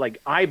and have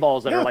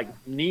eyeballs that are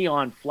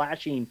neon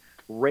flashing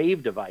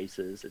rave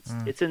devices.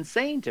 It's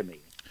insane to me.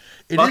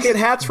 Bucket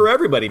hats for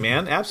everybody,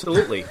 man.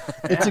 Absolutely.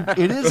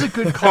 It is a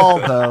good call,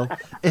 though.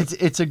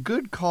 It's a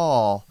good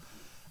call.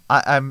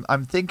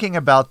 I'm thinking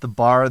about the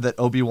bar that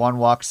Obi-Wan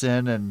walks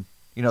in, and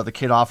the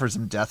kid offers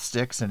him death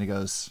sticks, and he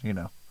goes,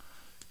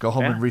 go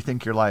home and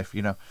rethink your life.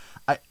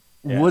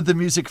 Would the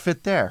music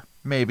fit there?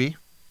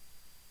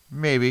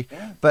 Maybe,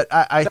 but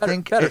I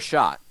think better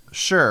shot.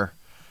 Sure,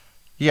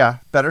 yeah,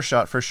 better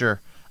shot for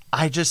sure.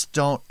 I just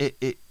don't.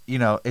 It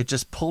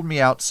just pulled me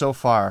out so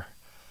far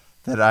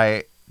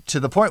that to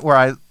the point where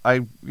I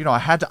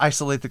had to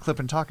isolate the clip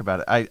and talk about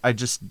it. I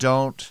just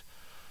don't.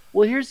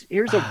 Well, here's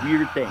a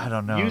weird thing. I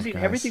don't know, Using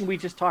guys. everything we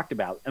just talked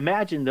about,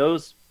 imagine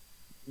those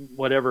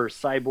whatever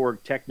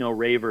cyborg techno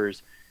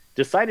ravers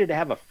decided to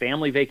have a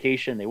family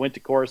vacation. They went to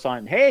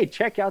Coruscant. Hey,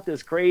 check out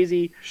this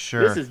crazy.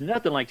 Sure. This is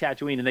nothing like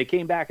Tatooine. And they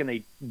came back and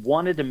they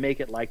wanted to make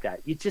it like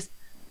that.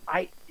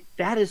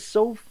 That is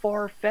so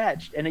far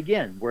fetched. And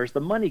again, where's the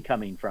money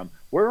coming from?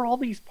 Where are all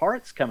these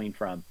parts coming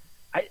from?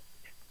 I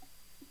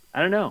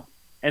don't know.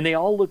 And they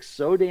all look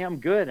so damn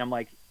good. I'm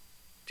like,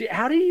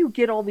 how do you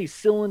get all these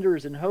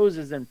cylinders and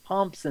hoses and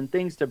pumps and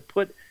things to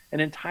put an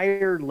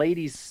entire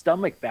lady's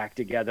stomach back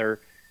together?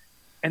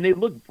 And they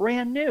look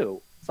brand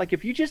new. It's like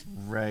if you just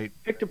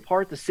picked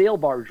apart the sail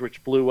barge,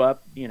 which blew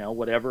up,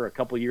 a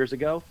couple years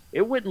ago,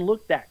 it wouldn't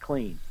look that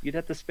clean. You'd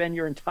have to spend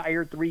your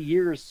entire 3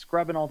 years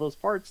scrubbing all those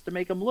parts to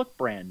make them look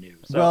brand new.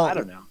 So I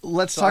don't know.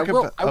 Let's talk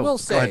about. I will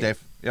say, go ahead,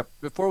 Dave. Yep.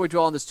 Before we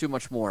dwell on this too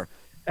much more,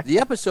 the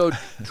episode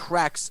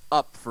tracks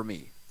up for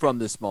me from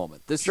this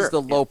moment. This is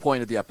the low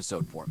point of the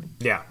episode for me.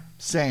 Yeah.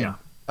 Same. Yeah.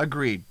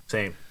 Agreed.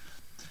 Same.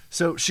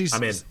 So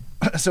I'm in.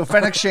 So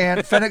Fennec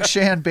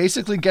Shan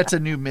basically gets a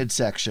new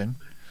midsection.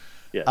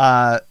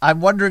 Yeah. I'm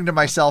wondering to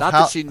myself Not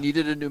how that she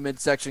needed a new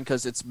midsection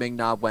because it's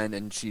Ming-Na Wen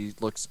and she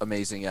looks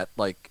amazing at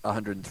like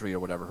 103 or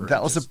whatever.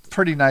 That was a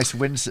pretty nice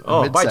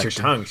midsection. Bite your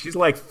tongue. She's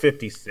like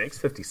 56,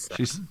 57.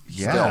 She's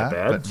Still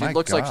bad. but She my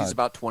looks like God. she's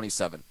about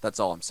 27. That's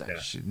all I'm saying.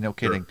 No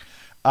kidding.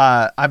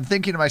 I'm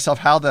thinking to myself,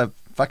 how the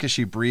fuck is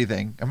she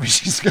breathing? I mean,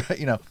 she's got,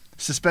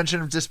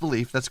 suspension of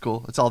disbelief. That's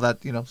cool. It's all that,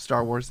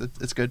 Star Wars.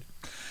 It's good.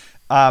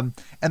 And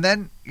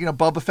then,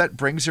 Boba Fett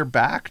brings her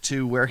back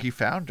to where he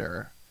found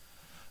her.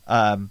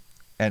 And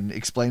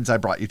explains, I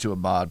brought you to a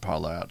mod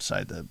parlor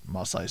outside the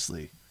Mos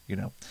Eisley.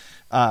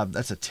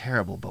 That's a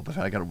terrible Boba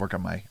Fett. I got to work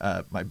on my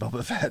my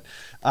Boba Fett.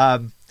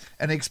 And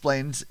he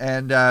explains,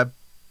 and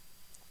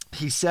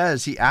he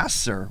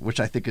asks her, which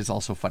I think is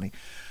also funny.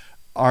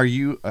 Are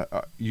you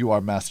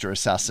are Master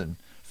Assassin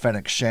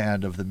Fennec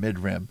Shand of the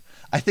Mid-Rim?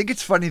 I think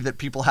it's funny that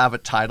people have a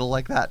title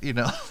like that.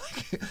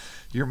 Like,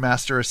 you're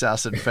Master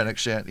Assassin Fennec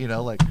Shand.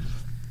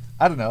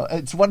 I don't know.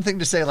 It's one thing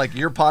to say like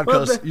your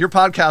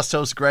podcast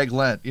host Greg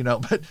Lent,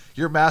 but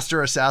your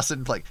Master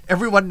Assassin, like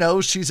everyone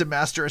knows she's a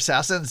Master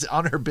Assassin. It's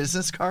on her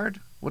business card.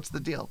 What's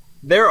the deal?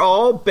 They're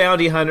all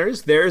bounty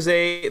hunters. There's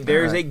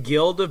a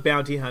guild of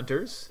bounty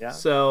hunters. Yeah.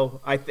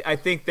 So I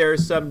think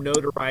there's some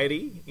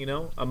notoriety,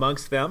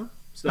 amongst them.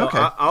 So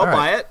okay. I'll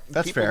buy it.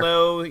 That's people fair.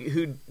 know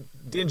who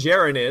Din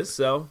Djarin is,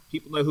 so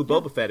people know who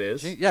Boba Fett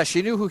is.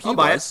 She knew who he I'll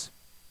buy was.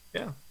 It.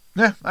 Yeah.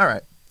 Yeah. All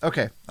right.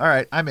 Okay. All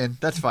right. I'm in.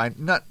 That's fine.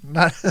 Not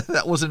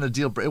that wasn't a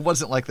deal breaker. It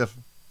wasn't like the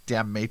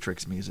damn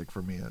Matrix music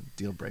for me, a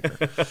deal breaker.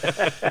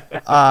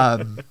 All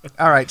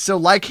right. So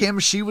like him,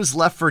 she was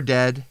left for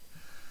dead.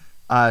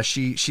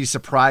 She's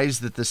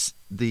surprised that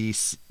the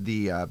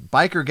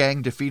biker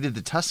gang defeated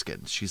the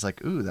Tuskens. She's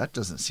like, ooh, that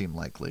doesn't seem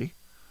likely.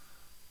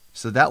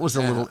 So that was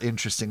a little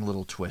interesting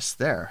little twist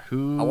there. I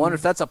wonder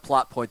if that's a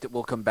plot point that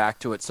we'll come back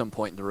to at some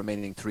point in the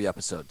remaining 3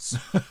 episodes.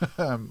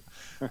 I'm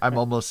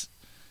almost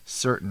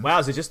certain. Wow,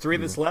 is it just 3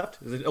 that's left?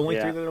 Is it only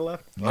 3 that are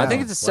left? I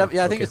think it's 7.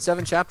 Yeah, I think it's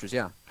 7 chapters.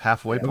 Yeah,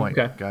 halfway point,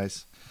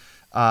 guys.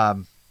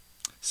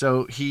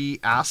 So he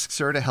asks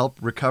her to help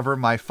recover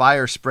my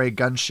fire spray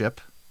gunship.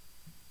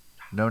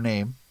 No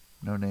name.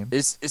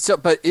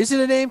 But is it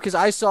a name? Because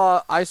I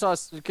saw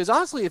because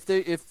honestly, if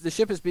the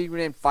ship is being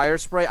renamed Fire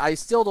Spray, I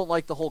still don't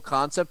like the whole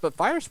concept. But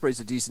Fire Spray is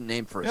a decent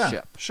name for a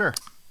ship. Sure.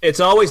 It's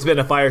always been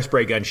a fire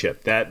spray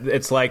gunship.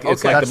 It's like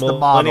the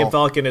Millennium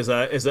Falcon is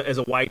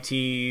a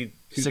YT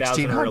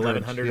 2000 or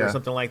 1100 or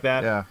something like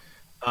that. Yeah.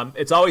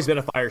 It's always been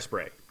a fire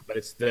spray, but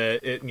it's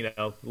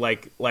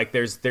like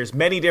there's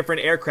many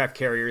different aircraft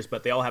carriers,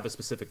 but they all have a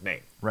specific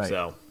name. Right.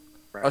 So.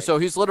 Right. Oh, so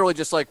he's literally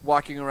just like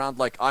walking around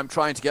like I'm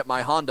trying to get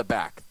my Honda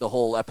back the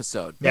whole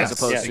episode, as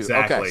opposed to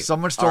exactly. Okay.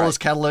 Someone stole his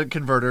catalytic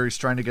converter. He's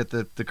trying to get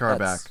the car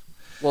back.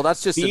 Well,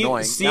 that's just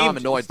annoying. Now I'm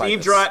annoyed by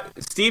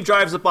this. Steve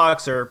drives a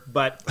Boxer,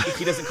 but if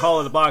he doesn't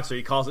call it a Boxer,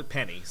 he calls it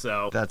Penny.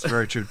 So that's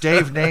very true.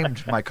 Dave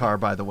named my car,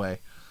 by the way.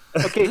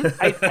 Okay,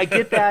 I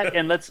get that,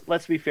 and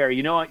let's be fair.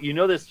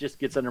 This just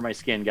gets under my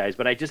skin, guys.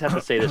 But I just have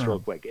to say this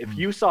real quick. If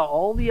you saw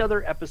all the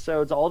other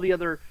episodes, all the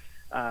other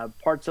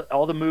parts of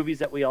all the movies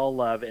that we all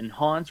love, and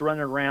Han's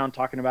running around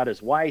talking about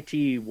his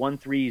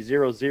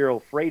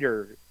YT-1300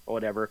 freighter or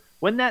whatever,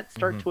 wouldn't that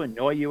start to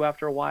annoy you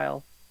after a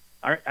while?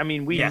 I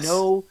mean, we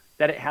know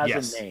that it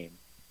has a name.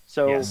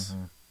 So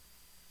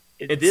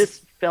this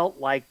felt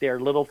like their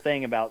little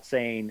thing about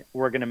saying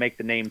we're going to make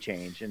the name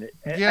change. And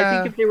I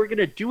think if they were going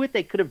to do it,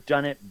 they could have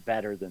done it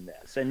better than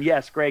this. And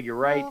yes, Greg, you're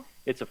right. Well,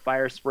 it's a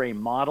fire spray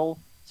model.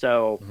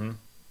 So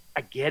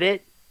I get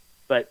it.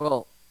 But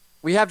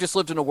we have just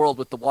lived in a world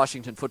with the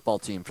Washington football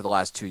team for the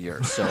last 2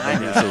 years. So I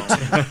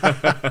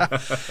know.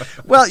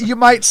 Well, you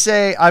might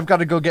say I've got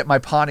to go get my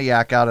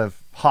Pontiac out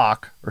of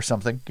Hawk or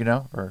something,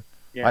 or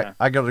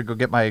I got to go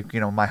get my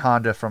my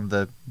Honda from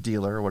the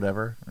dealer or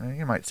whatever.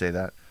 You might say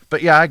that,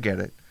 but I get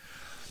it.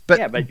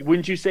 But but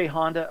wouldn't you say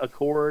Honda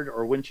Accord,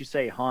 or wouldn't you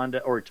say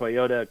Honda or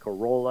Toyota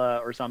Corolla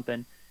or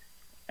something?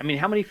 I mean,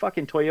 how many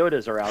fucking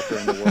Toyotas are out there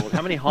in the world?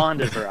 How many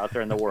Hondas are out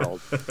there in the world?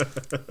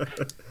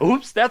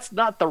 Oops, that's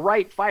not the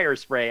right fire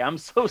spray. I'm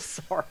so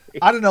sorry.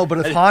 I don't know,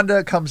 but if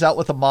Honda comes out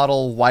with a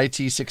model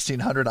YT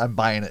 1600, I'm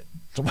buying it.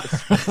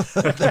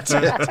 That's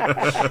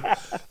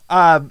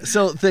it.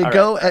 So they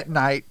go at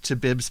night to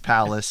Bib's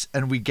palace,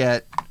 and we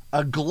get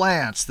a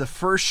glance, the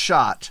first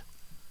shot,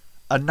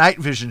 a night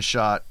vision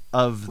shot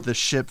of the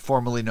ship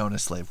formerly known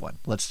as Slave One.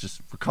 We're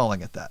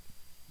calling it that.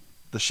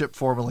 The ship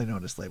formerly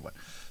known as Slave One.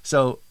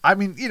 So, I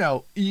mean, you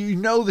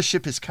know the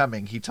ship is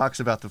coming. He talks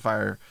about the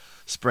fire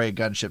spray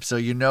gunship. So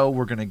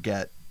we're going to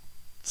get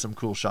some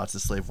cool shots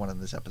of Slave One in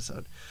this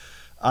episode.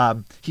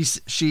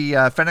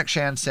 Fennec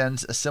Shand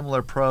sends a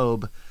similar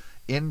probe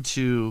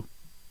into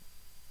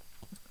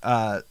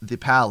the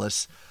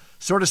palace,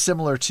 sort of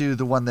similar to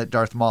the one that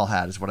Darth Maul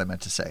had, is what I meant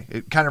to say.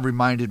 It kind of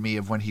reminded me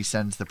of when he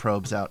sends the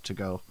probes out to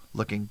go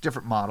looking,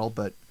 different model,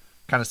 but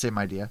kind of same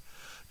idea.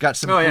 Got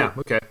some.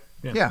 Okay.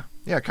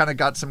 Yeah, kind of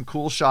got some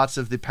cool shots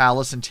of the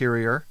palace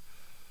interior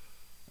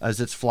as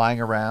it's flying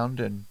around,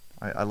 and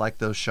I like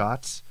those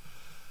shots.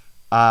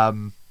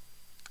 And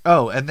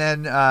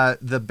then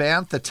the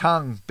Bantha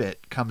tongue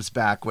bit comes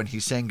back when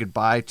he's saying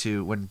goodbye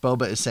when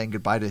Boba is saying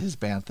goodbye to his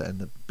Bantha, and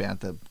the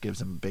Bantha gives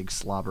him a big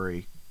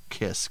slobbery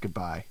kiss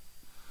goodbye.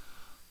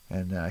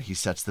 And he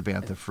sets the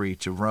Bantha free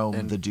to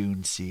roam the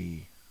Dune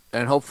Sea.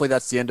 And hopefully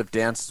that's the end of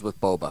Dances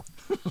with Boba.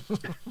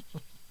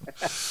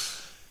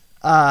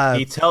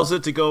 He tells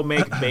it to go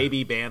make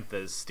baby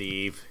banthas,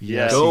 Steve.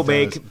 Yes, go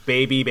make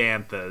baby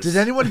banthas. Did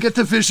anyone get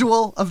the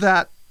visual of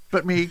that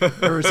but me?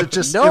 Or is it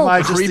just, no, am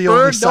I just creeper, the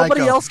only psycho?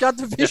 Nobody else got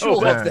the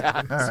visual of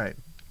that. All right.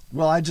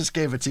 Well, I just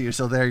gave it to you,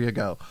 so there you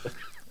go.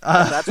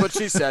 That's what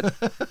she said.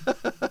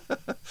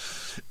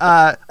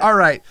 All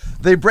right.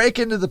 They break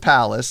into the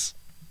palace.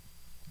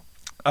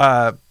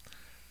 I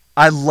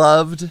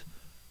loved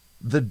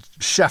the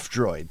chef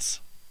droids.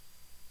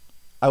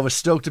 I was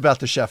stoked about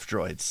the chef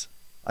droids.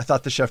 I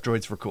thought the chef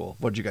droids were cool.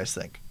 What did you guys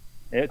think?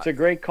 It's a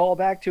great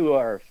callback to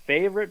our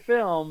favorite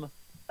film,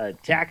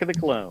 Attack of the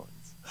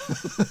Clones.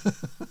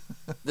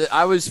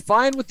 I was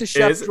fine with the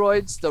chef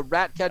droids. The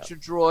rat catcher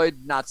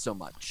droid, not so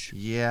much.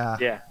 Yeah.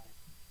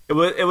 It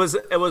was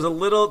a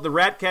little. The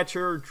rat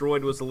catcher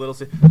droid was a little.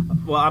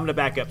 Well, I'm gonna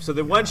back up. So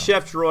the one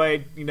chef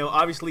droid,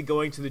 obviously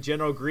going to the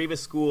General Grievous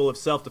School of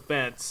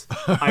Self-Defense,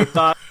 I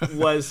thought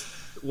was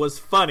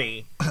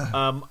funny.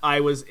 I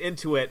was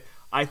into it.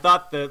 I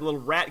thought the little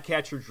rat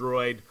catcher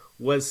droid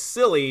was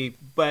silly,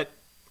 but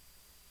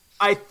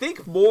I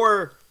think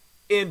more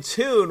in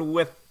tune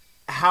with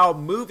how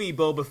movie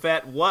Boba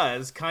Fett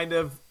was, kind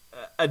of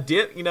a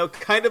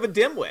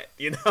dimwit,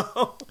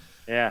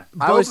 Yeah.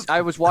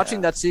 I was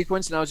watching that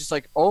sequence and I was just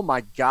like, oh my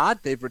God,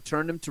 they've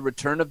returned him to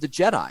Return of the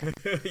Jedi.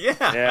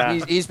 Yeah.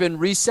 He's been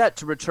reset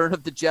to Return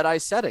of the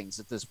Jedi settings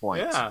at this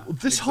point. Yeah.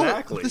 This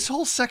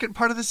whole second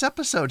part of this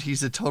episode,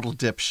 he's a total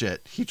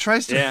dipshit. He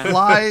tries to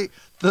fly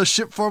the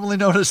ship formerly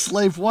known as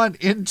Slave One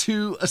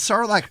into a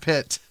Sarlacc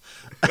pit.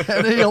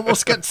 And he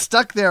almost gets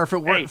stuck there. If it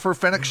weren't for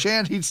Fennec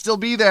Shand, he'd still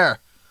be there.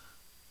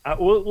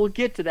 We'll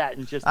get to that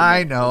in just a minute.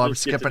 I know, I'm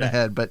skipping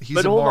ahead, but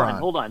he's a hold moron.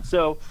 Hold on.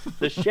 So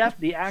the chef,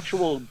 the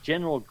actual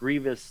General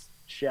Grievous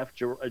chef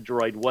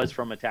droid was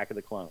from Attack of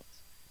the Clones.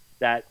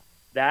 That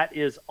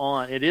is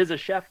on. It is a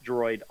chef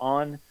droid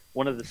on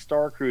one of the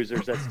Star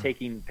Cruisers that's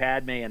taking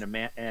Padme and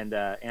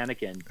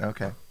Anakin.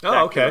 Okay.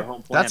 Oh, okay.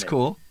 That's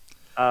cool.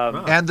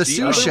 And the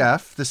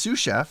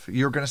sous chef,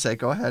 you're going to say,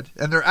 go ahead.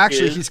 And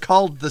he's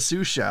called the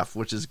sous chef,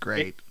 which is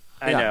great.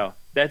 I know.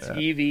 That's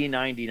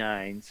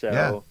EV-99.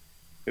 So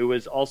it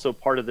was also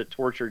part of the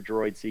torture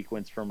droid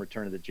sequence from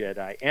Return of the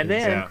Jedi. And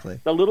then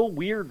the little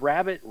weird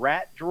rat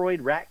droid,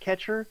 rat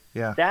catcher.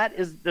 Yeah.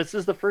 This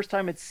is the first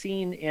time it's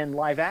seen in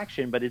live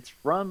action, but it's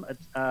from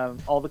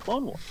all the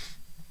Clone Wars.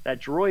 That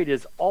droid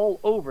is all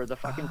over the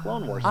fucking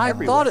Clone Wars. I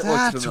thought it looked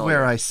familiar. That's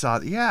where I saw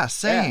it. Yeah,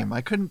 same. Yeah.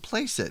 I couldn't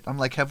place it. I'm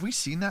like, have we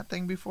seen that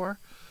thing before?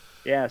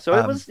 Yeah, so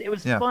it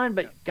was fun,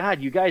 but God,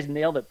 you guys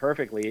nailed it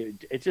perfectly.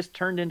 It just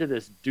turned into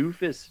this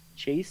doofus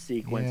chase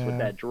sequence with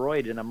that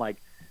droid, and I'm like,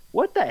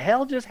 what the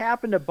hell just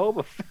happened to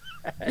Boba Fett?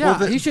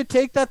 Yeah, he should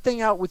take that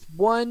thing out with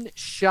one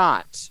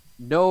shot.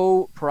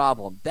 No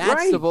problem.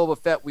 That's the Boba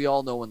Fett we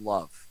all know and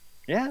love.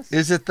 Yes.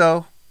 Is it,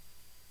 though?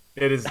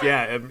 It is,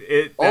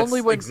 Steve.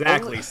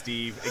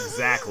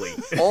 Exactly.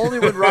 Only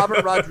when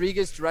Robert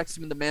Rodriguez directs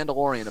him in The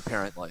Mandalorian,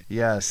 apparently.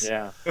 Yes.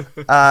 Yeah.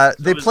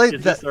 They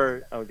played that.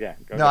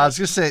 No, I was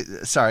going to say,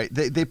 sorry.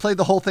 They played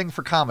the whole thing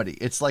for comedy.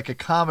 It's like a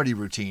comedy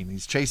routine.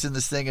 He's chasing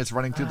this thing. It's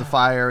running through the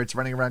fire. It's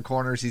running around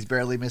corners. He's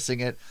barely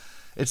missing it.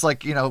 It's like,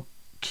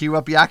 cue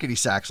up yakety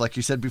sax, like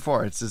you said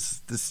before. It's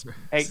this.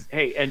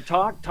 Hey, and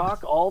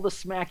talk all the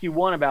smack you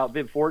want about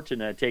Viv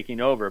Fortuna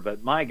taking over,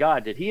 but my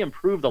God, did he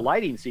improve the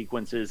lighting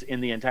sequences in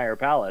the entire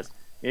palace?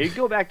 You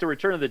go back to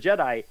Return of the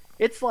Jedi,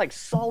 it's like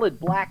solid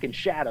black and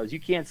shadows. You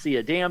can't see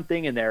a damn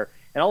thing in there,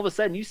 and all of a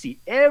sudden you see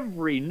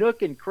every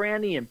nook and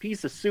cranny and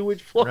piece of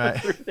sewage flowing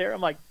through there.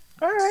 I'm like,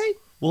 all right.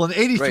 Well, in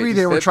 '83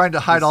 they were trying to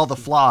hide all the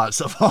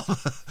flaws of all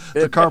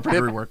the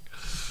carpentry work.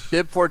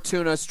 Bib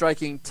Fortuna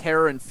striking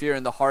terror and fear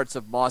in the hearts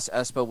of Mos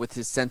Espa with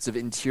his sense of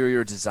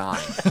interior design.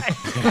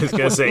 I was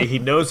going to say, he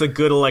knows a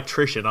good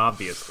electrician,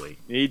 obviously.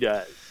 He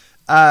does.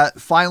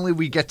 Finally,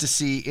 we get to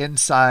see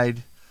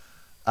inside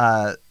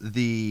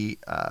the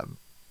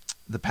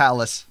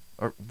palace,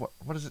 or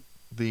what is it?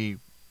 The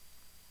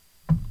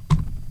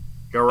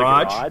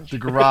garage? The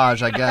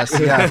garage, I guess.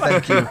 Yeah,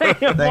 thank you.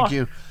 Thank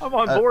you. I'm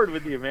on board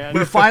with you, man.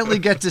 We finally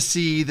get to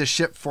see the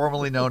ship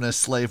formerly known as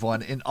Slave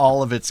One in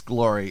all of its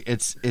glory.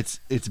 It's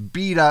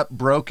beat up,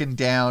 broken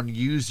down,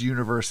 used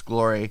universe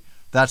glory.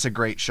 That's a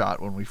great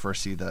shot when we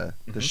first see the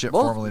ship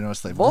formerly known as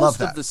Slave One. Love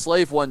that. Most of the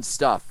Slave One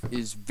stuff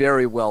is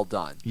very well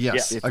done.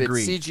 Yes, if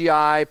agreed. it's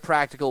CGI,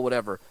 practical,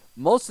 whatever.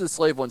 Most of the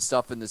Slave One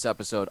stuff in this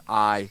episode,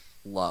 I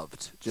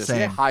loved. Just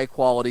high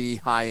quality,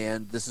 high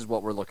end. This is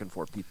what we're looking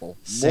for, people.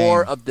 Same.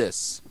 More of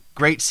this.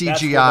 Great CGI.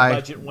 That's where the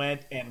budget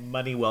went, and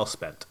money well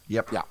spent.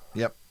 Yep. Yeah.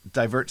 Yep.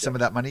 Divert some of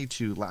that money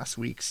to last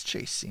week's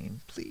chase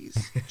scene, please.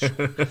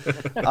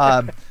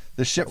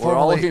 The ship We're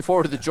all looking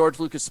forward to the George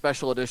Lucas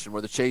special edition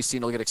where the chase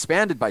scene will get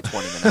expanded by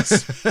 20 minutes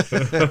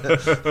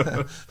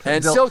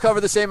and still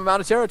cover the same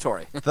amount of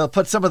territory. They'll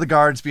put some of the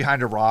guards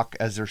behind a rock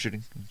as they're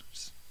shooting.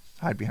 Just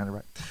hide behind a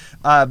rock.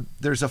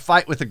 There's a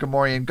fight with the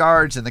Gamorrean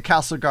guards and the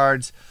castle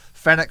guards.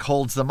 Fennec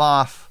holds them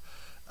off.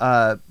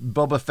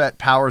 Boba Fett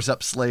powers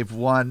up Slave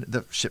One,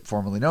 the ship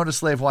formerly known as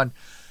Slave One.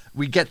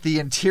 We get the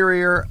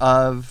interior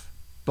of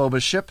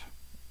Boba's ship.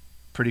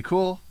 Pretty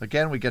cool.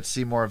 Again, we get to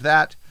see more of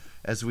that,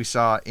 as we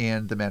saw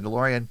in The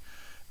Mandalorian.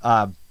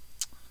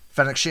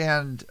 Fennec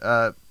Shand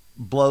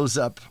blows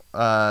up.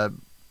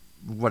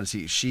 What is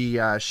he? She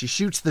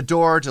shoots the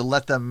door to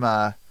let them,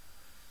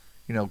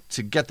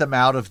 to get them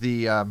out of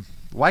the.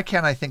 Why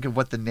can't I think of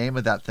what the name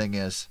of that thing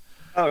is?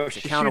 Oh,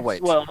 she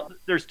counterweight. Well,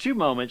 there's two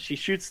moments. She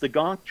shoots the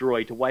Gonk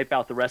droid to wipe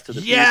out the rest of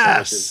the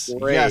Yes,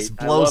 vehicle, which is yes,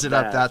 great. blows it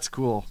up. That. That's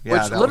cool. Yeah,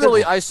 Which that literally,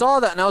 was cool. I saw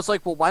that and I was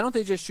like, well, why don't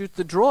they just shoot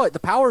the droid, the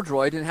power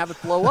droid, and have it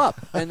blow up?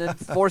 And then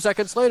 4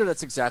 seconds later,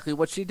 that's exactly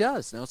what she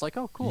does. And I was like,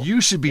 oh, cool. You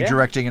should be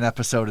directing an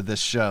episode of this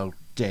show,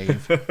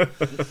 Dave.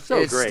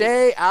 So great.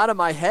 Stay out of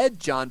my head,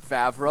 Jon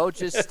Favreau.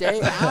 Just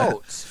stay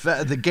out.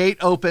 The gate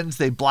opens,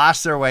 they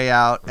blast their way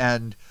out,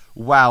 and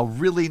wow,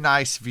 really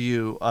nice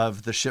view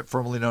of the ship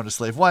formerly known as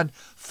Slave One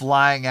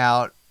flying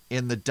out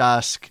in the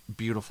dusk.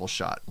 Beautiful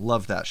shot.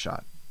 Love that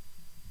shot.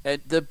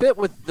 And the bit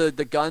with the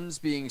guns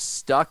being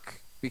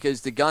stuck,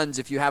 because the guns,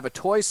 if you have a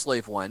toy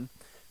Slave One,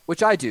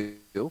 which I do,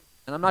 and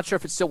I'm not sure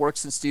if it still works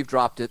since Steve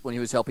dropped it when he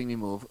was helping me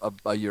move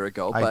a year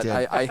ago, but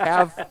I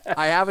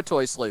have a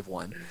toy Slave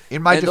One.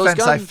 In my And those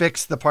defense, I guns-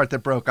 fixed the part that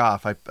broke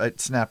off. It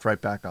snapped right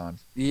back on.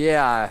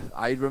 Yeah,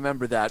 I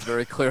remember that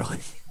very clearly.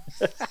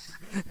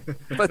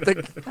 But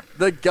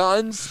the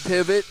guns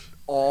pivot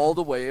all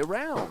the way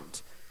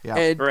around. Yeah.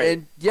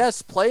 And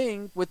yes,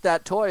 playing with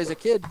that toy as a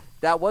kid,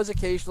 that was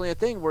occasionally a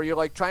thing where you're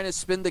like trying to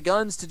spin the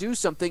guns to do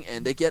something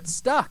and they get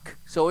stuck.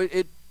 So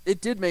it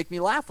did make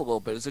me laugh a little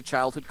bit as a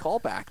childhood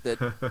callback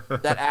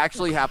that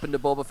actually happened to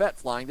Boba Fett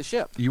flying the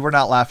ship. You were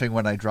not laughing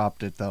when I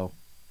dropped it, though.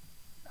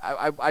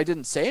 I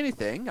didn't say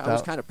anything. I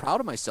was kind of proud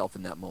of myself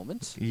in that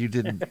moment. You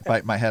didn't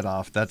bite my head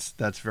off.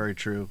 That's very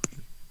true.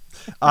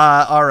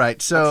 All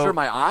right, so I'm sure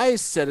my eyes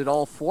said it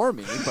all for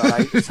me, but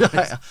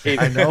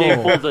I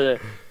know.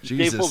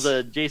 Dave pulled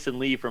a Jason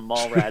Lee from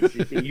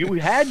Mallrats. You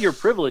had your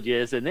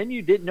privileges, and then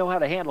you didn't know how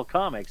to handle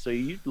comics, so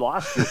you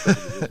lost your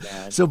privileges,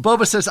 man. So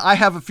Boba says, I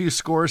have a few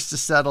scores to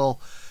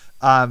settle.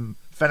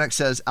 Fennec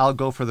says, I'll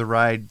go for the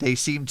ride. They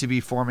seem to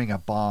be forming a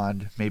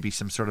bond, maybe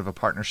some sort of a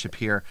partnership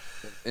here.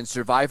 in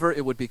Survivor,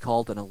 it would be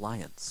called an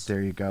alliance.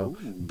 There you go.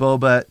 Ooh.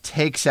 Boba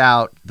takes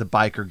out the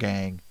biker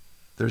gang.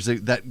 There's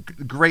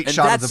that great And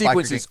shot that of the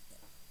sequence biker is gang.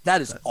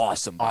 that is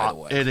awesome, by the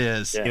way. It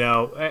is. You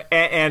know,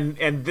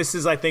 and this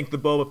is, I think, the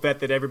Boba Fett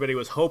that everybody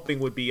was hoping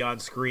would be on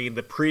screen.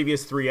 The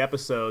previous 3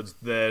 episodes,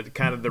 the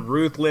kind of the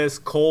ruthless,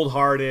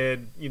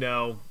 cold-hearted,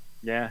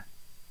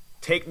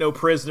 take no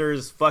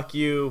prisoners, fuck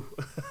you.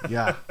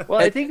 Yeah. Well,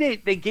 I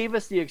think they gave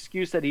us the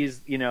excuse that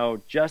he's,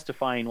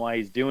 justifying why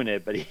he's doing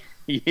it, but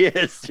he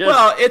is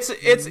just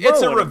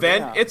it's a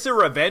revenge. Yeah. It's a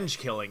revenge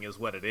killing, is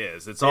what it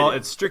is.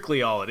 It's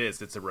strictly all it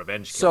is. It's a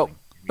revenge killing.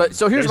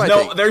 So here's my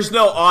thing. There's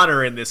no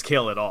honor in this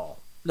kill at all.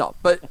 No,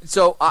 but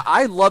so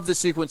I love the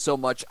sequence so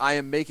much. I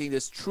am making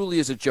this truly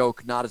as a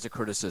joke, not as a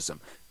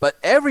criticism. But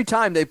every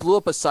time they blew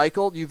up a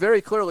cycle, you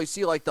very clearly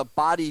see like the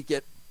body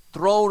get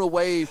thrown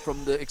away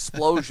from the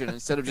explosion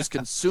instead of just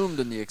consumed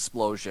in the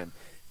explosion.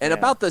 And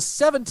about the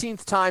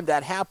 17th time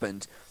that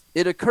happened,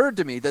 it occurred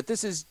to me that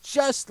this is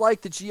just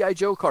like the G.I.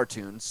 Joe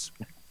cartoons.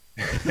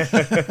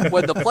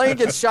 When the plane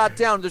gets shot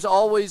down, there's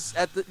always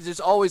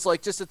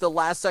like just at the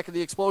last second of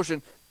the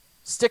explosion,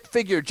 stick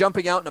figure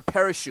jumping out in a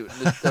parachute,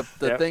 and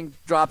the thing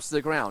drops to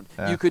the ground.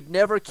 Yeah. You could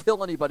never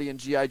kill anybody in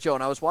G.I. Joe.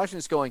 And I was watching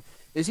this going,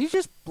 is he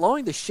just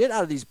blowing the shit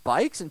out of these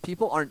bikes and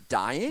people aren't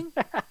dying?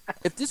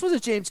 If this was a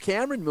James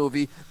Cameron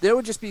movie, there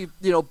would just be,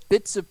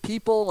 bits of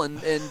people and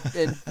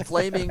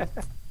flaming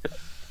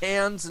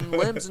hands and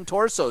limbs and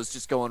torsos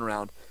just going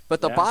around.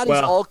 But the bodies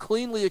all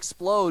cleanly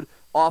explode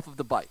off of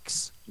the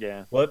bikes.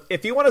 Yeah. Well,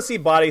 if you want to see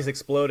bodies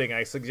exploding,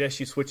 I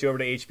suggest you switch over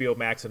to HBO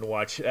Max and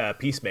watch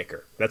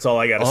Peacemaker. That's all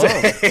I got to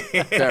say.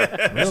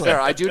 Fair. Really? Fair.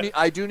 I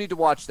do need to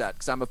watch that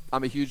because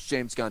I'm a huge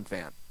James Gunn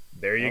fan.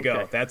 There you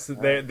go. That's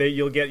there.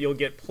 You'll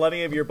get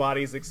plenty of your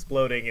bodies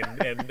exploding in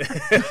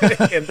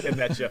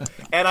that show.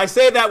 And I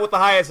say that with the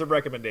highest of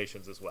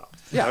recommendations as well.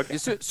 Yeah. Okay.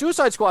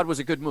 Suicide Squad was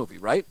a good movie,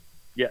 right?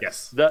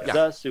 Yes.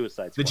 The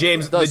Suicide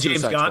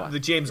Squad. The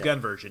James Gunn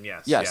version.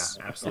 Yes. Yes.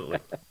 Yeah, absolutely.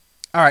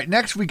 All right,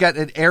 next we got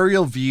an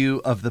aerial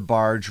view of the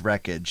barge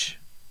wreckage.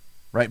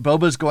 Right,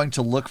 Boba's going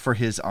to look for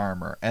his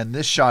armor, and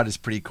this shot is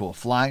pretty cool.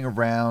 Flying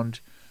around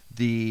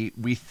the,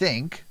 we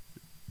think,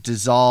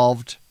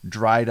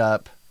 dried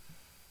up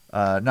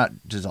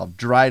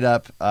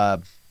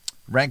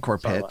Rancor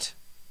pit.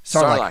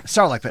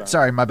 Sarlacc pit.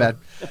 Sorry, my bad.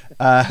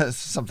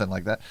 Something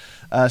like that.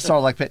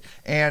 Sarlacc pit.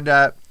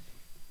 And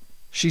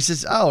she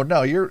says, "Oh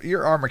no,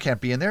 your armor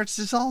can't be in there. It's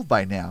dissolved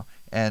by now."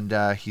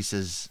 And he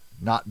says,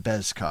 "Not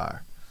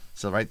Beskar."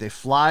 So, right, they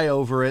fly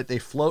over it. They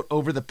float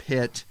over the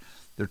pit.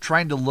 They're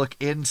trying to look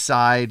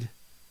inside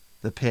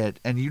the pit,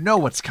 and you know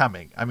what's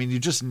coming. I mean, you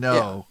just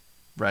know,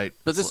 right?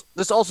 But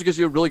this also gives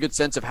you a really good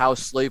sense of how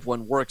Slave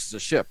One works as a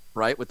ship,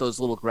 right? With those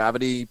little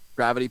gravity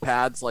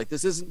pads. Like,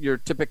 this isn't your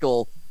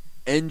typical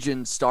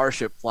engine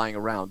starship flying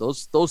around.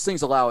 Those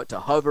things allow it to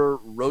hover,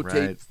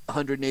 rotate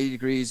 180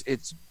 degrees.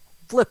 It's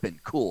flipping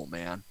cool,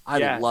 man.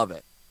 I love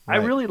it. I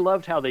really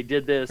loved how they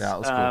did this. Yeah, it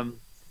was cool.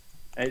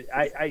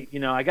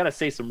 I got to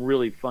say some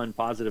really fun,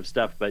 positive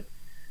stuff, but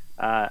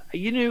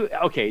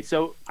okay,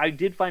 so I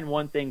did find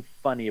one thing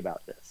funny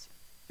about this.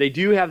 They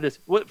do have this.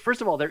 Well,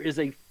 first of all, there is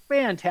a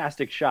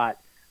fantastic shot.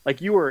 Like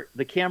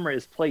the camera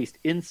is placed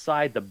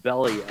inside the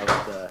belly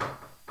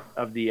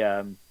of the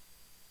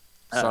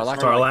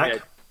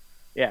Sarlacc.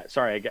 Yeah,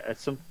 sorry, I got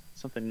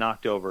something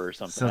knocked over or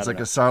something. Sounds like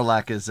a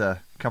Sarlacc is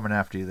coming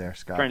after you there,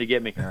 Scott. Trying to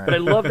get me. Right. But I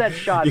love that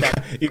shot.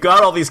 You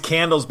got all these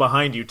candles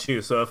behind you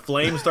too, so if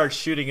flames start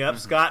shooting up,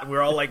 Scott, and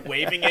we're all like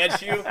waving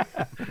at you,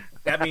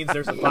 that means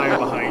there's a fire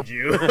behind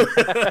you.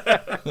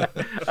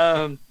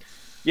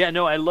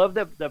 I love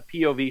the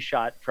POV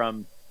shot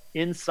from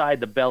inside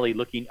the belly,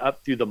 looking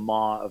up through the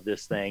maw of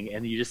this thing,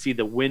 and you just see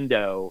the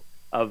window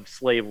of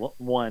Slave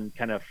One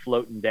kind of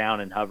floating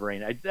down and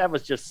hovering. That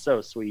was just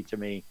so sweet to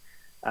me.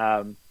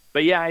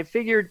 But yeah, I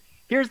figured,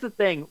 here's the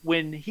thing.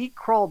 When he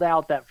crawled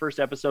out that first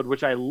episode,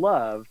 which I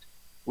loved,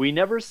 we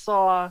never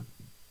saw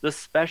the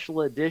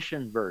special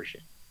edition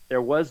version.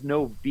 There was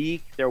no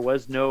beak. There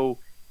was no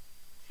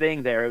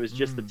thing there. It was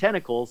just the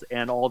tentacles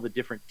and all the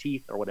different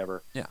teeth or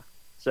whatever. Yeah.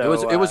 So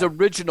it was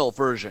original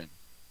version.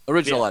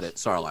 Original edit,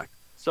 Sarlacc.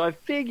 So I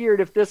figured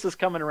if this is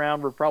coming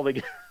around, we're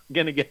probably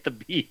going to get the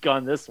beak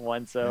on this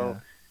one. So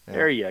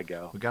there you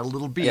go. We got a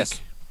little beak. Yes.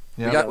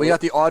 Yeah. We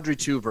got the Audrey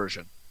 2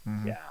 version.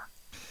 Mm-hmm. Yeah.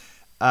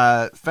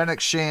 Fennec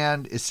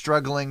Shand is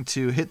struggling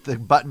to hit the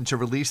button to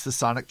release the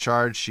sonic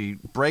charge. She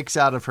breaks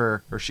out of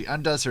she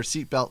undoes her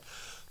seatbelt,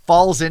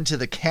 falls into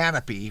the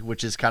canopy,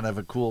 which is kind of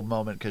a cool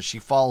moment because she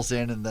falls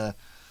in and the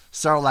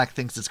Sarlacc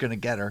thinks it's going to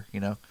get her,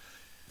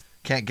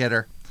 can't get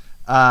her.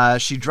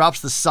 She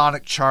drops the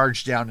sonic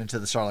charge down into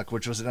the Sarlacc,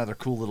 which was another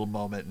cool little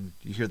moment. And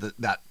you hear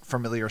that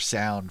familiar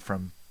sound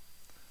from,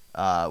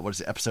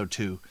 episode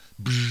 2?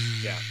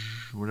 Yeah.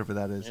 Whatever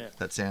that is,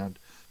 that sound.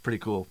 Pretty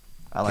cool.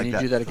 I like that.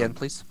 Can you do that again,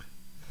 please?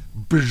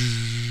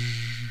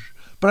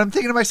 But I'm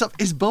thinking to myself,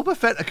 is Boba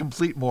Fett a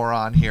complete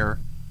moron here?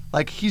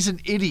 Like, he's an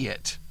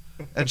idiot.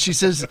 And he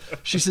says,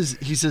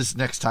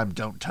 next time,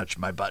 don't touch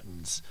my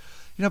buttons.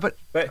 But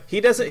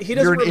he doesn't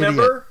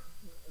remember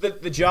the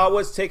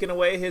Jawas taking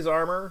away his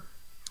armor.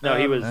 No,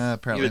 he was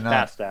apparently he was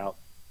passed out.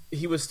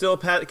 He was still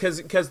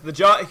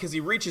because he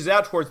reaches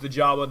out towards the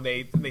Jawa and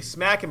they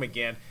smack him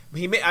again.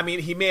 He may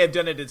have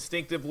done it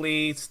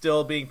instinctively,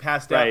 still being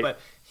passed out, but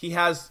he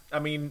has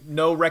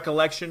no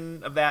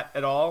recollection of that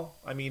at all.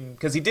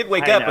 Because he did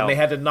wake up and they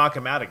had to knock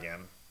him out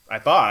again. I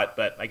thought,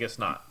 but I guess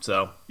not.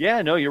 So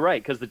yeah, no, you're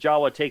right, because the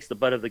Jawa takes the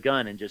butt of the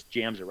gun and just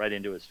jams it right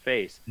into his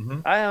face. Mm-hmm.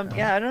 I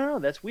don't know.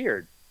 That's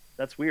weird.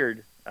 But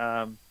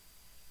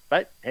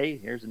hey,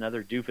 here's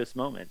another doofus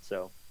moment.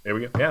 So there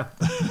we go. Yeah.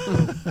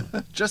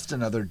 Just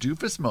another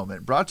doofus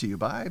moment brought to you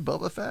by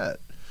Boba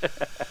Fett.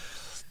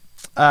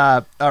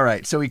 All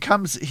right. So he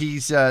comes, we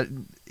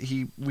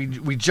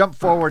jump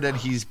forward and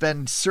he's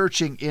been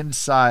searching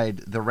inside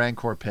the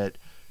Rancor pit,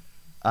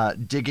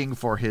 digging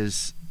for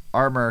his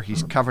armor.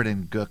 He's covered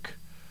in gook.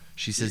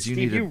 She says,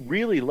 Steve, you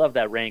really love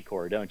that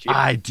Rancor, don't you?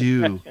 I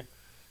do.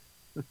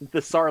 The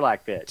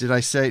Sarlacc pit. Did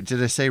I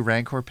say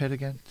Rancor pit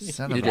again?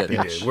 Son of a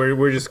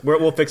bitch.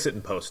 We'll fix it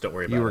in post. Don't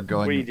worry about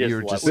it. We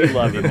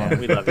love you, man.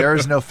 We love you. There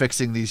is no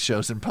fixing these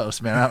shows in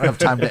post, man. I don't have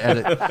time to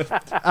edit.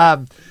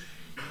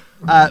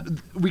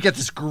 We get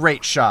this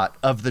great shot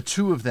of the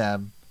two of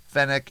them,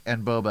 Fennec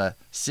and Boba,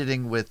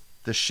 sitting with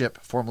the ship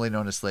formerly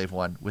known as Slave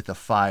One with a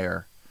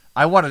fire.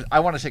 I want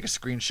to take a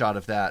screenshot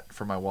of that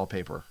for my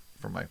wallpaper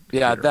for my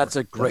computer. Yeah, that's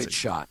a great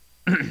shot.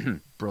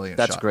 Brilliant.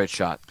 That's a great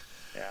shot.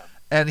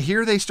 And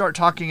here they start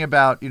talking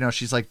about,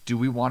 she's like, do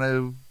we want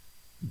to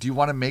do you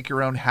want to make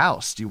your own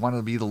house? Do you want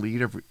to be the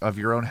lead of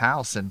your own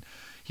house? And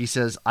he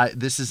says,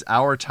 this is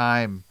our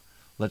time.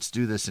 Let's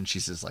do this. And she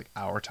says, like,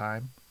 our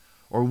time?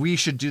 Or we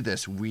should do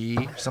this.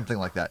 Something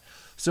like that.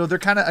 So they're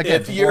kind of,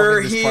 again, if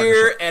you're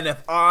here and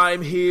if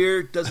I'm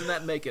here, doesn't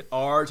that make it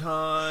our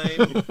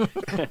time?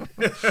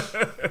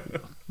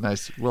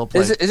 Nice. Well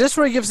played. Is this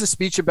where he gives a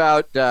speech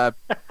about,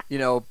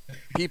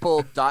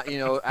 people,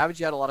 haven't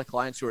you had a lot of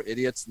clients who are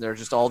idiots and there are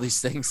just all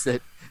these things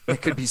that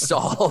could be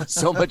solved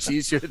so much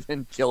easier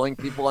than killing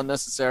people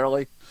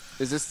unnecessarily?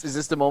 Is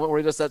this the moment where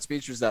he does that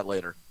speech, or is that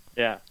later?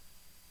 Yeah.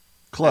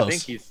 Close. I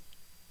think he's...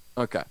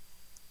 Okay.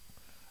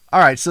 All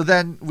right, so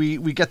then we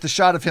get the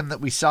shot of him that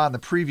we saw in the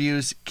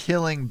previews,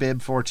 killing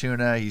Bib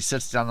Fortuna. He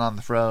sits down on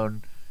the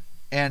throne.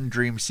 End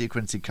dream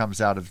sequence. He comes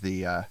out of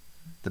the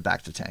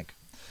Bacta tank.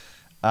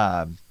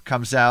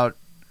 Comes out.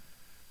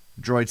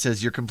 Droid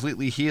says, "You're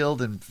completely healed,"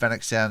 and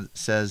Fennec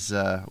says,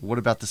 "What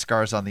about the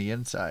scars on the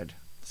inside?"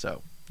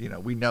 So,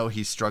 we know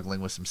he's struggling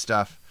with some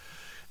stuff.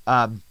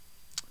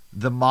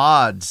 The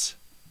mods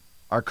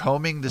are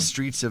combing the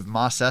streets of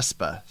Mos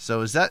Espa.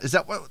 So is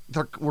that what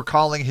we're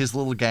calling his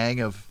little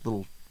gang of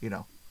little,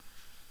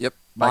 Yep,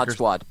 mod bikers?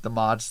 squad. The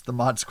mod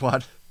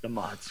squad. The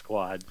mod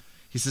squad.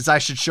 He says, "I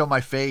should show my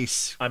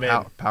face." I'm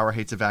in. Power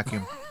hates a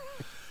vacuum.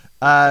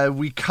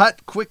 We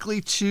cut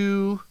quickly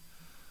to...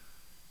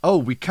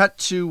 we cut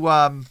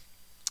to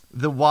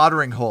the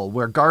watering hole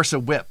where Garza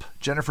Whip,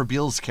 Jennifer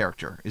Beals'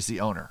 character, is the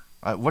owner.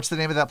 What's the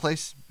name of that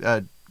place?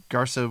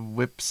 Garza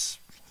Whip's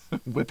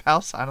Whip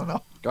House? I don't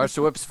know.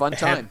 Garza Whip's fun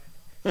time.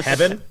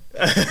 Heaven?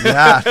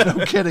 Yeah,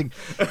 no kidding.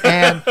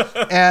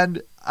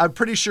 And I'm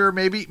pretty sure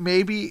maybe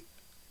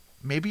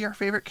our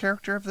favorite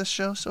character of this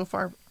show so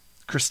far,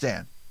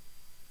 Chrysantan.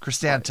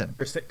 Chrysantan.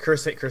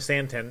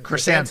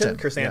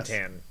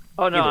 Yes.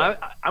 Oh, no,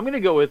 I'm going to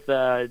go with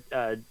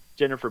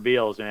Jennifer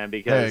Beals, man,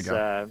 because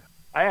I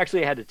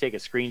actually had to take a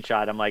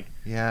screenshot. I'm like,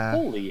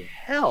 holy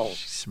hell.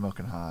 She's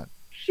smoking hot.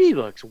 She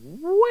looks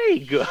way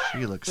good.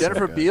 She looks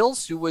Jennifer so good.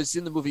 Beals, who was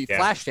in the movie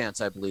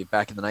Flashdance, I believe,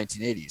 back in the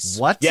 1980s.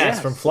 What?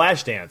 Yes, from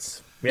Flashdance.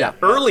 Yeah,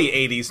 early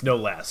 80s, no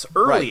less.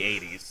 Early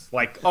 80s.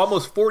 Like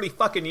almost 40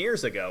 fucking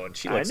years ago, and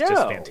she looks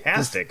just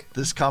fantastic.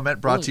 This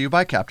comment brought to you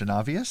by Captain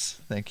Obvious.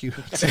 Thank you.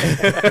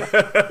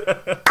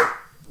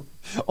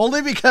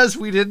 Only because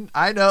we didn't...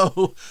 I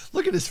know.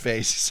 Look at his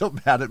face. He's so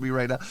mad at me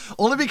right now.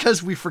 Only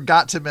because we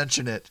forgot to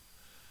mention it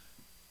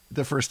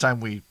the first time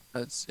we...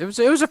 It was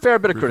a fair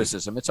bit of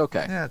criticism. It's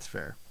okay. Yeah, it's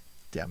fair.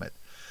 Damn it.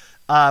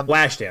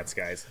 Flashdance,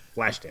 guys.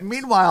 Flashdance.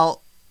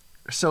 Meanwhile,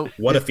 so...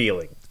 What a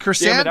feeling.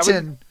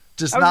 Chrysantan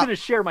does I was not... going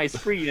to share my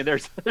screen, and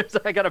there's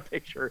I got a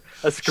picture.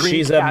 A screen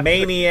She's capture. a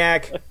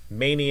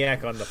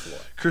maniac on the floor.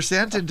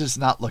 Chrysantan does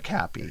not look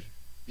happy.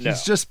 No.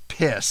 He's just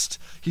pissed.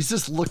 He's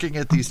just looking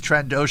at these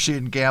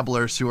Trandoshan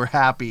gamblers who are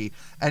happy,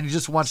 and he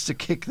just wants to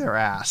kick their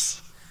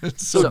ass.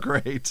 It's so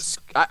great.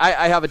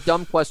 I have a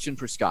dumb question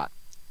for Scott.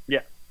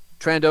 Yeah.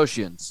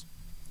 Trandoshians.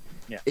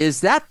 Yeah.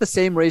 Is that the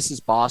same race as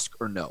Bosk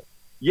or no?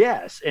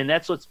 Yes, and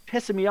that's what's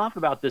pissing me off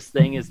about this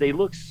thing is they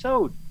look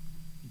so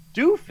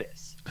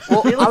doofus.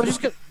 Well, I was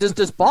just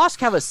does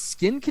Bosk have a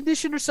skin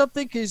condition or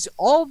something? Because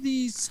all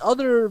these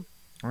others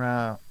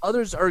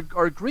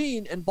are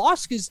green, and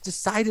Bosk is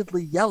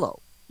decidedly yellow.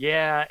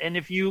 Yeah, and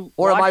if you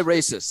am I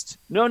racist?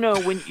 No,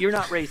 when you're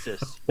not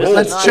racist.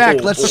 Let's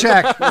check with the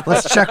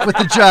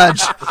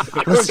judge.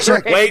 Let's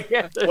check. Wait.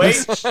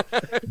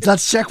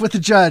 Let's check with the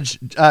judge.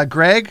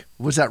 Greg,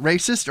 was that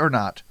racist or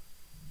not?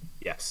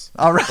 Yes.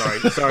 All right.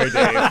 Sorry,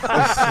 Dave.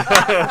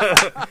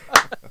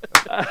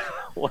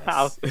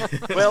 Wow.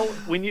 Well,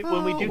 when we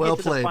do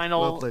get to the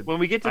final, when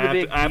we get to the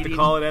big, I have to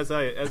call it as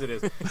it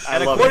is.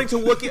 And according to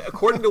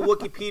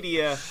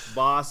Wikipedia,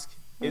 Bosk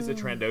is a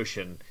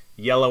Trandoshan.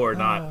 Yellow or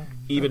not,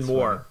 even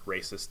more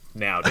racist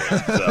nowadays.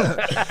 So.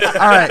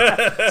 All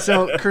right.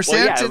 So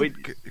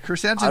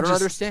Chrysantan, I don't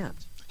understand.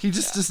 He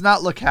just does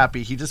not look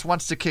happy. He just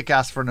wants to kick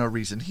ass for no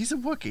reason. He's a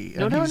Wookiee.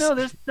 No.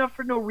 There's not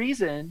for no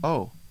reason.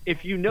 Oh.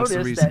 If you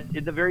notice that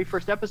in the very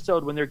first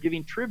episode when they're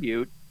giving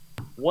tribute,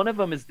 one of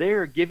them is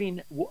there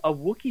giving a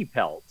Wookiee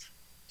pelt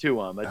to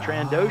him. A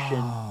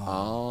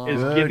Trandoshan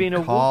is giving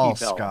a Wookiee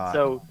pelt. Scott.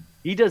 So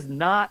he does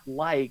not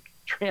like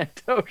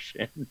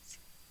Trandoshans.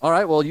 All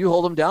right, well, you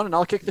hold him down, and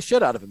I'll kick the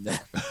shit out of him then.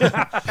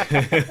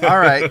 All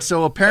right,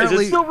 so apparently,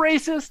 is it still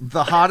racist?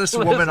 The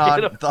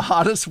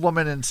hottest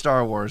woman in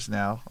Star Wars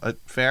now.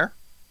 Fair?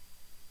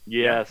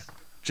 Yes.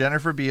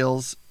 Jennifer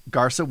Beals,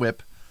 Garza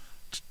Whip,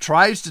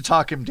 tries to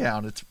talk him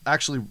down. It's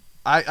actually,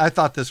 I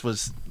thought this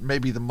was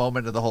maybe the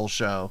moment of the whole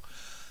show.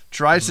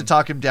 Tries to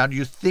talk him down.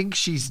 You think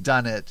she's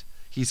done it.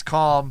 He's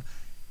calm,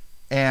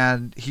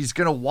 and he's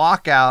going to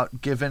walk out,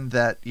 given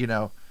that,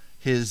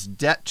 his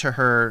debt to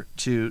her,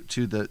 to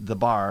the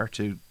bar,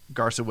 to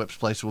Garza Whip's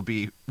place will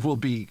be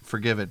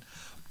forgiven.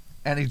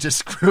 and he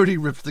just Grody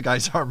ripped the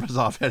guy's arms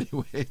off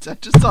anyways. I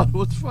just thought it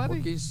was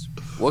funny.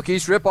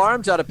 Wookiees rip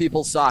arms out of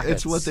people's sockets.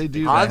 It's what they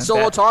do, Han man.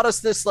 Solo taught us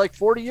this like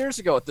 40 years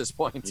ago at this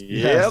point.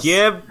 Yes.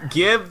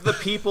 Give the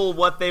people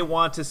what they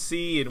want to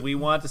see, and we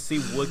want to see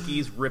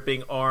Wookiees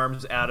ripping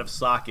arms out of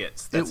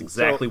sockets. That's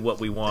exactly what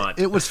we want.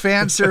 It was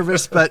fan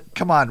service, but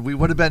come on, we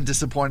would have been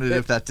disappointed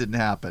if that didn't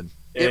happen.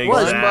 It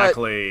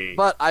Exactly.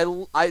 was, but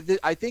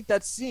I think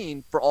that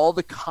scene, for all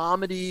the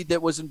comedy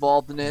that was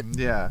involved in it,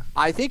 Yeah.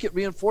 I think it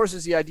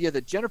reinforces the idea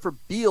that Jennifer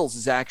Beals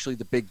is actually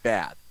the big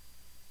bad,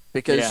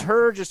 because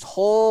her just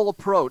whole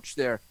approach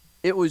there,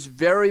 it was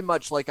very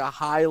much like a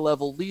high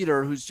level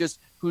leader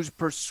who's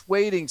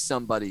persuading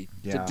somebody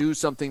to do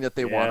something that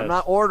they want. I'm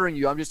not ordering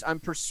you. I'm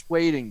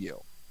persuading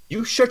you.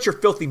 You shut your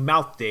filthy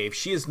mouth, Dave.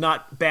 She is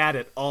not bad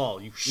at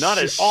all. You Not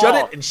at shut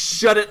all. it and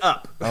shut it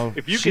up. Oh,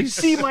 If you can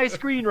see my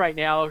screen right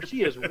now,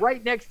 she is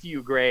right next to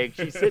you, Greg.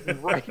 She's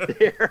sitting right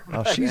there.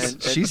 Oh, she's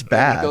And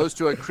bad. it goes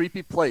to a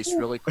creepy place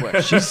really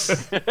quick.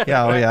 She's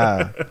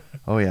yeah.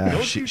 Oh yeah.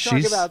 Don't you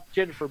talk about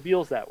Jennifer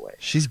Beals that way.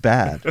 She's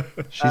bad.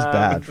 She's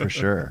bad for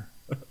sure.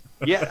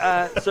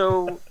 Yeah.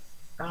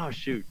 Oh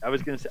shoot, I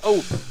was gonna say. Oh,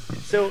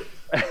 so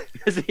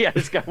yeah,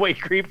 this got way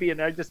creepy,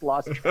 and I just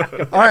lost track of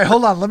it. All right,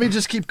 hold on. Let me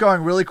just keep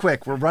going really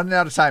quick. We're running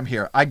out of time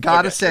here. I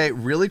gotta say,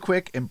 really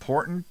quick,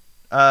 important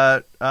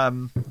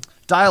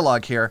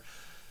dialogue here.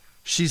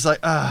 She's like,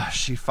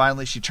 she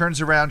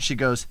turns around. She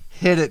goes,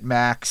 "Hit it,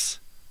 Max."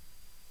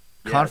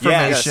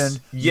 Confirmation.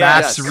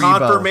 Yes. Max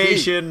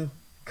Rebo.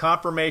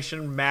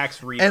 Confirmation. Max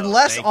Rebo.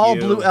 Unless Thank all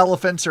you. blue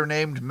elephants are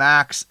named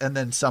Max and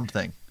then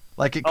something.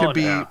 Like it could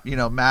be,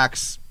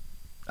 Max.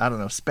 I don't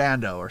know,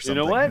 Spando or something.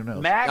 You know what? Who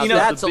knows? Max,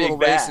 That's a little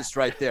racist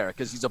right there,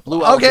 because he's a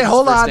blue elephant. Okay,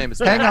 hold His first on. name is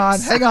Hang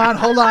Max. on.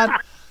 Hold on.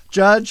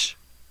 Judge,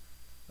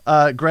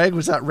 Greg,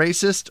 was that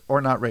racist or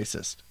not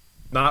racist?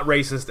 Not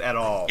racist at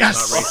all.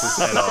 Yes! Not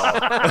racist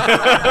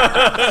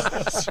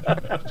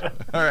at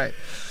all. All right.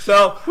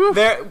 So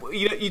there,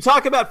 you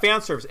talk about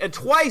fan service, and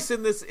twice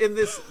in this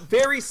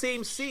very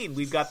same scene,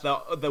 we've got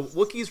the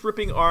Wookiees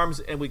ripping arms,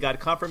 and we got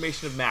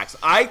confirmation of Max.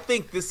 I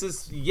think this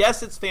is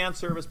it's fan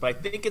service, but I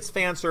think it's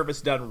fan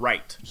service done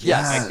right.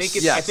 Yes. I think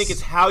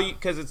it's how you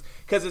because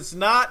it's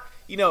not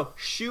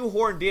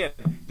shoehorned in.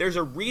 There's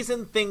a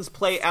reason things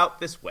play out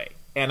this way,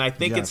 and I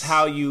think it's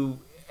how you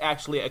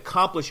actually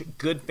accomplish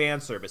good fan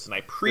service, and I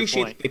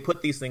appreciate that they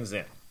put these things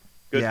in.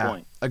 Good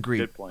point. Agreed.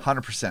 Good point.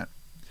 100%.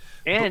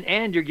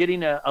 And you're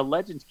getting a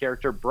Legends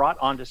character brought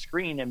onto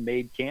screen and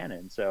made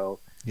canon. So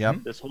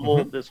this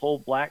whole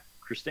Black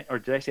Christian, or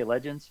did I say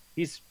Legends?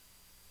 He's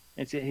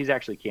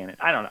actually canon.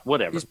 I don't know.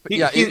 Whatever.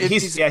 He's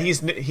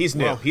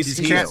new. Well, He's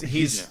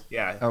new.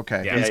 yeah.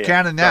 Okay. Yeah. He's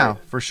canon now,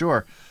 for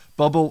sure.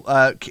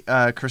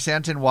 Boba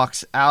Chrysanthemum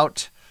walks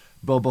out.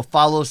 Boba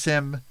follows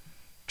him,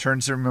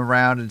 turns him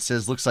around and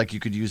says, "Looks like you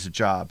could use a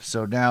job."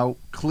 So now,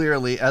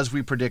 clearly, as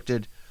we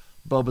predicted,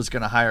 Boba's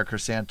going to hire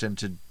Chrysanthemum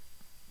to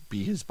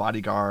be his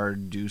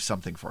bodyguard, do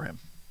something for him.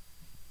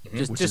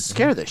 Just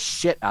scare the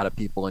shit out of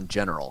people in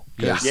general.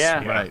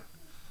 Yeah. Right.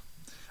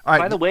 All right.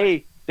 By the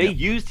way, they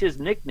used his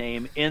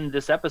nickname in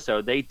this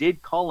episode. They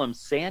did call him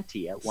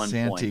Santi at one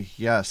point. Santi,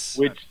 yes.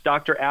 Which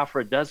Dr.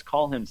 Aphra does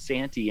call him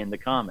Santi in the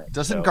comic.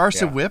 Doesn't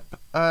Garza Whip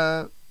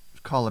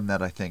call him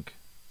that, I think?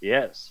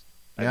 Yes.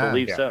 I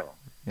believe so.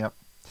 Yep.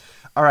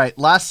 All right,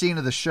 last scene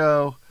of the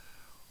show,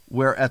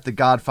 we're at the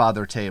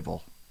Godfather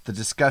table. The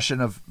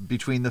discussion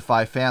between the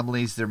 5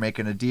 families, they're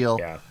making a deal.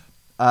 Yeah.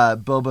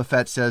 Boba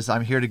Fett says,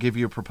 "I'm here to give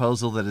you a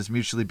proposal that is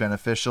mutually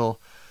beneficial."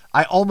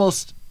 I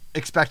almost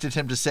expected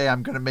him to say,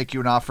 "I'm going to make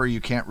you an offer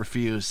you can't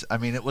refuse." I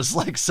mean, it was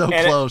like so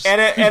close.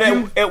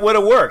 It would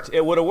have worked.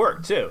 It would have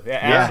worked too. Yeah,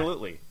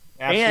 absolutely.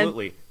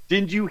 Absolutely. And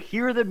didn't you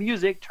hear the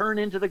music turn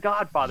into the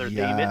Godfather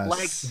theme? It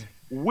like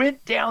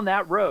went down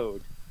that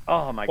road.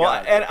 Oh my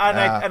God.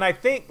 And I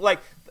think, like,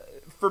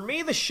 for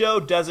me, the show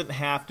doesn't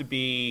have to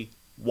be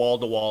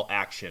wall-to-wall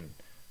action,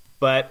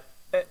 but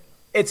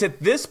it's at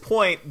this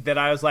point that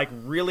I was like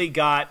really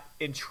got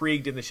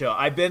intrigued in the show.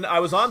 I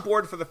was on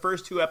board for the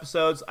first 2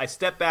 episodes. I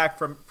stepped back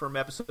from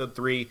episode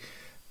 3.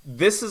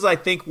 This is, I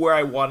think, where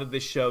I wanted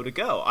this show to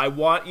go. I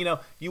want,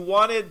 you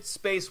wanted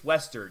space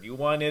western. You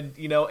wanted,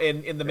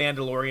 in the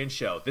Mandalorian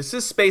show. This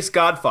is Space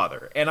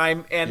Godfather,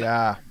 and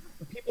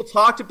people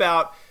talked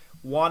about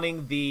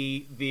wanting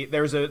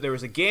there was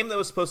a game that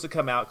was supposed to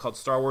come out called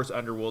Star Wars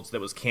Underworlds that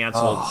was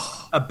canceled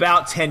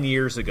about 10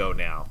 years ago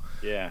now.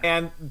 Yeah.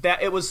 And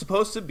that it was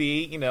supposed to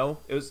be, it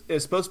was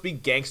supposed to be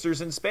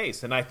gangsters in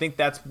space. And I think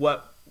that's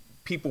what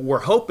people were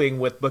hoping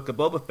with Book of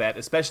Boba Fett,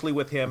 especially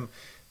with him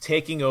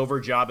taking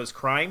over Jabba's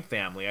crime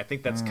family. I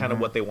think that's kind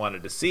of what they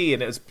wanted to see.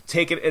 And it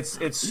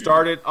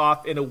started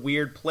off in a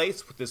weird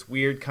place with this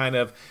weird kind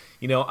of,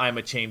 I'm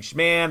a changed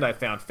man. I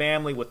found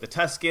family with the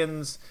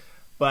Tuskens,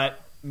 but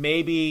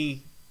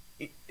maybe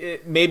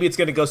it's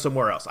going to go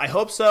somewhere else. I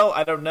hope so.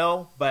 I don't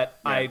know, but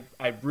I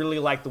really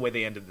like the way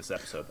they ended this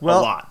episode a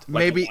lot.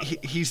 Maybe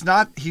he's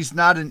not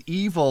an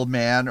evil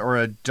man or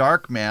a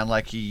dark man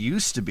like he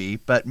used to be,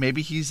 but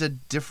maybe he's a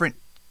different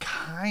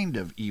kind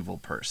of evil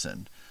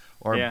person,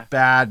 or Yeah.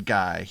 bad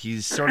guy.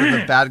 He's sort of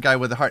a bad guy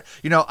with a heart.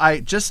 You know, I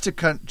just to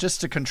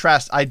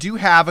contrast, I do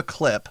have a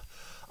clip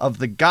of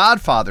the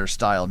Godfather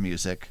style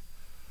music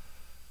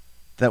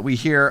that we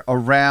hear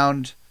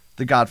around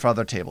the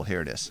Godfather table.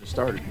 Here it is.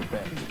 Started your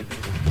bet.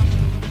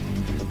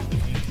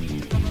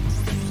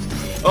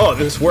 Oh,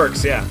 this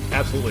works. Yeah,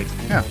 absolutely.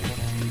 Yeah.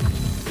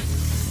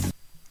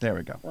 There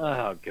we go.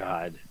 Oh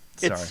God,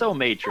 Sorry. it's so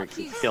Matrix.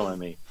 It's killing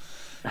me.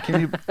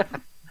 Can you?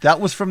 That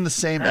was from the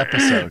same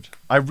episode.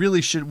 We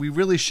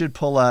really should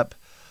pull up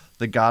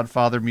the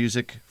Godfather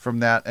music from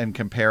that and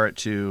compare it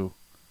to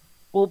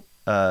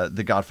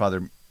the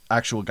Godfather,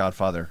 actual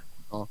Godfather.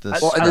 Oh.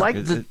 This- Well, and I the- like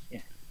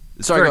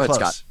it's Sorry, very go ahead,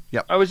 close. Scott.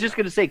 Yep. I was just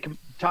going to say,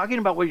 talking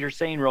about what you're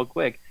saying real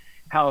quick,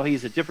 how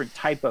he's a different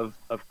type of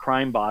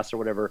crime boss or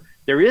whatever.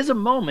 There is a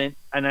moment,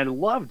 and I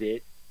loved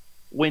it,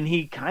 when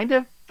he kind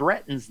of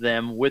threatens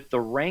them with the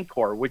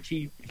Rancor, which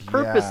he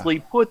purposely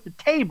put the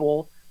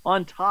table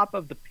on top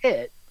of the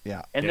pit,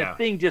 Yeah. and the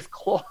thing just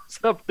claws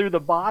up through the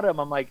bottom.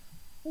 I'm like,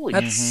 holy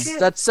shit.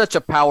 That's such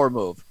a power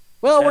move.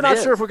 Well, That we're not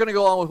is. sure if we're going to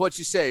go along with what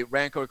you say.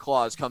 Rancor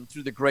claws come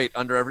through the grate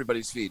under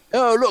everybody's feet.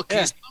 Oh, look,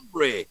 he's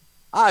hungry.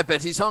 I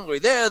bet he's hungry.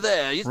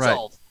 There. He's Right.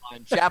 all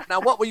fine, chap. Now,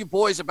 what were you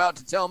boys about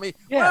to tell me?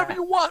 Yeah. Whatever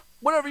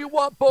you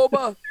want,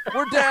 Boba.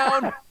 We're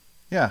down.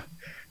 Yeah.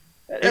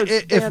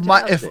 It was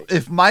fantastic.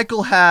 If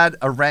Michael had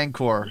a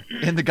Rancor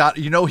in the God,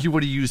 he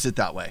would have used it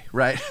that way,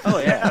 right? Oh,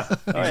 yeah.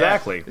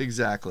 Exactly.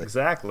 Exactly.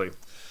 Exactly.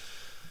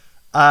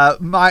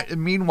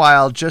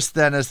 Meanwhile, just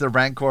then, as the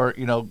Rancor,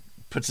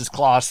 puts his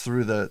claws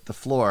through the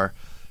floor,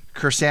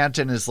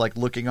 Chrysanthemum is like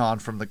looking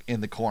on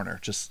in the corner,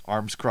 just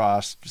arms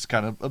crossed, just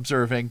kind of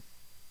observing.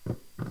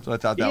 So I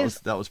thought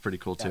that was pretty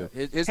cool too.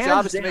 His Hands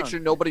job is to down. make sure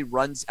nobody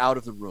runs out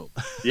of the room.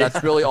 Yeah.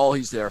 That's really all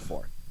he's there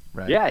for.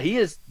 Right. Yeah, he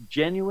is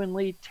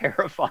genuinely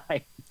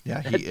terrifying.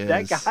 Yeah, he is.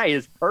 That guy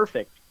is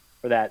perfect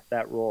for that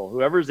role.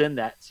 Whoever's in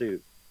that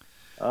suit.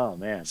 Oh,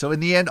 man. So in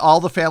the end, all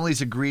the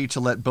families agree to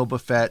let Boba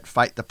Fett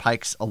fight the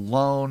Pikes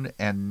alone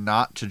and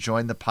not to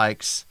join the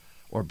Pikes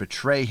or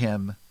betray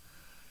him.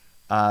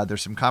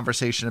 There's some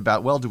conversation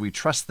about, well, do we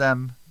trust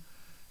them?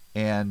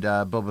 And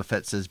Boba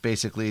Fett says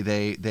basically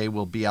they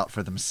will be out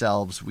for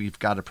themselves. We've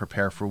got to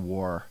prepare for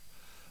war.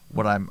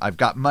 I've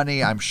got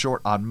money. I'm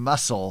short on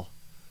muscle.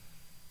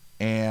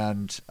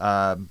 And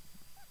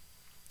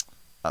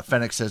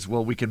Fennec says,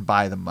 well, we can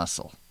buy the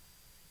muscle.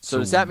 So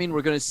does that mean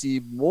we're going to see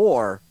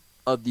more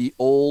of the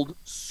old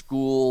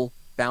school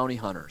bounty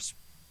hunters?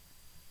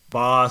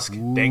 Bosk,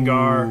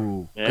 Dengar.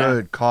 Ooh,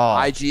 good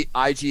call.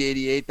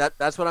 IG-88.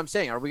 That's what I'm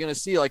saying. Are we going to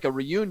see like a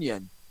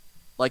reunion,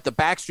 like the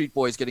Backstreet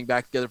Boys getting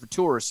back together for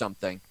tour or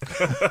something?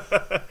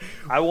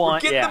 I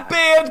want, Get the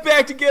band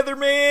back together,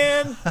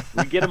 man.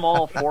 We get them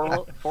all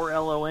for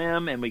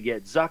LOM, and we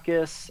get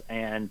Zuckuss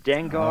and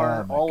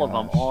Dengar, all of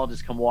them, all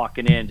just come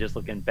walking in, just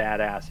looking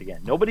badass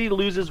again. Nobody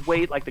loses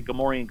weight like the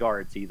Gamorrean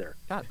guards either.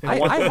 God,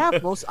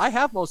 I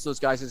have most of those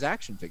guys as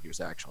action figures.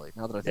 Actually,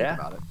 now that I think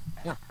about it,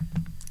 yeah.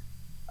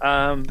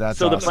 That's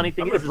so awesome. The funny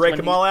thing I'm going is to break when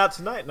them all out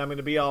tonight, and I'm going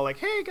to be all like,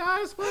 hey,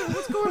 guys,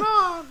 what's going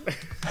on?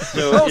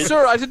 Oh,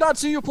 sir, I did not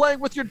see you playing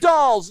with your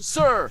dolls,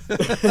 sir.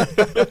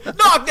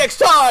 Knock next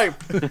time.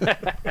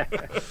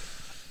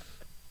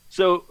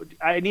 So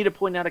I need to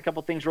point out a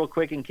couple things real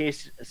quick in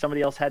case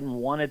somebody else hadn't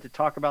wanted to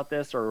talk about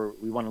this, or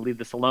we want to leave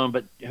this alone,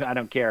 but I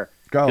don't care.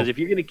 Go. Because if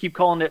you're going to keep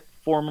calling it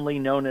formerly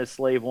known as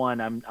Slave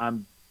One,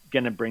 I'm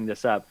going to bring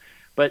this up.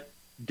 But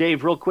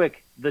Dave, real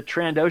quick, the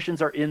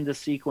Trandoshans are in the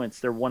sequence.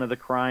 They're one of the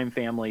crime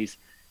families.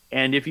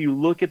 And if you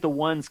look at the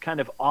ones kind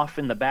of off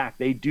in the back,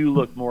 they do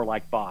look more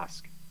like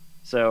Bosk.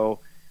 So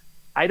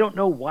I don't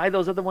know why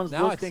those other ones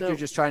Now look I think so... you're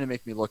just trying to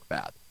make me look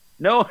bad.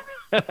 No.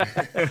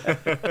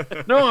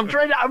 No,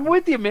 I'm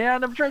with you,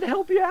 man. I'm trying to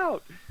help you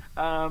out.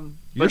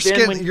 Your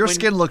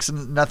skin looks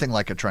nothing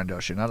like a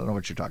Trandoshan. I don't know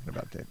what you're talking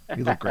about, Dave.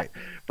 You look great.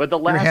 But the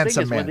You're a last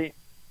handsome thing is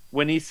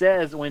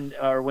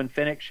man. when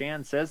Fennec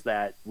Shan says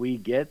that, we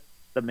get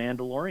the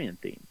Mandalorian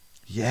theme.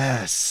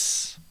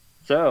 Yes.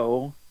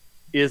 So,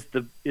 is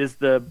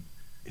the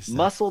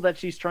muscle that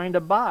she's trying to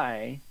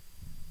buy?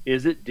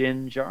 Is it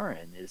Din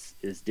Djarin?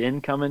 Is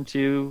Din coming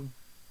to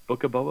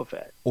Book of Boba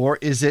Fett? Or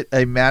is it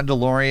a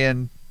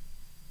Mandalorian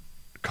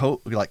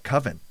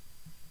coven?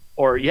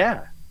 Or is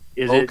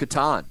it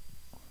Katan?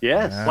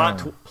 Yes.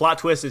 Plot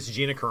twist is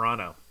Gina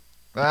Carano.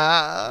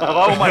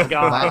 Oh my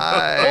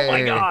god! Oh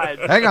my god!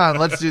 Hang on,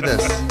 let's do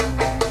this.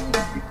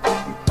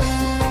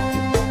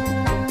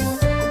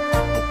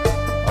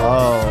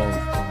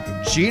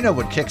 Oh, Gina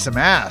would kick some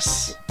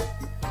ass.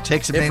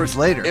 Take some names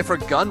later. If her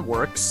gun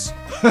works.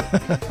 Yeah,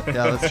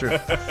 that's true.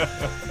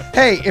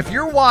 Hey, if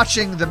you're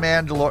watching the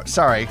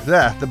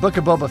Book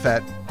of Boba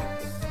Fett,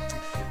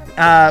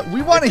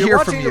 we want to hear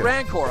from If you. you're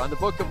watching the Rancor on the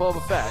Book of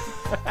Boba Fett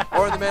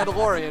or the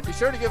Mandalorian, be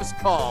sure to give us a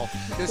call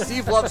because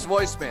Steve loves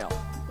voicemail.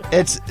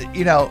 It's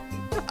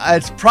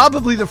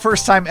probably the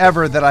first time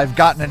ever that I've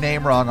gotten a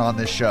name wrong on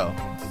this show,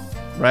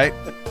 right?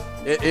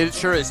 It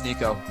sure is,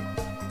 Nico.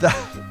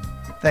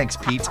 Thanks,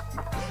 Pete.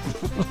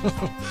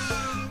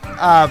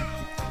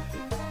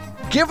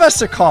 Give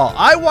us a call.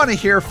 I want to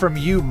hear from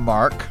you,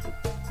 Mark.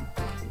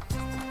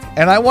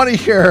 And I want to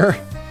hear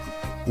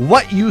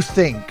what you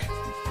think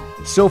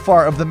so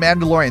far of The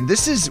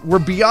Mandalorian. We're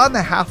beyond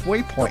the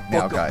halfway point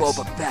now, guys. Book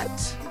of Boba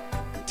Fett.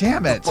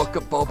 Damn it. The Book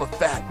of Boba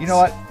Fett. You know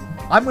what?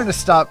 I'm going to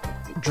stop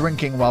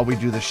drinking while we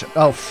do the show.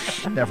 Oh,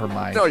 never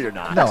mind. No, you're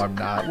not. No, I'm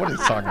not. What are you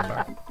talking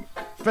about?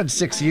 It's been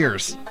 6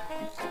 years.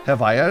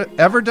 Have I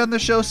ever done the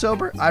show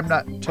sober? I'm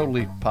not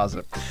totally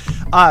positive.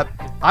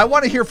 I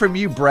want to hear from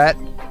you, Brett.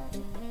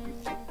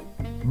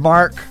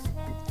 Mark,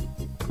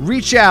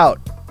 reach out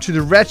to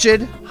the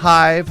Wretched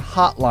Hive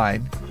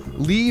hotline.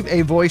 Leave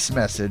a voice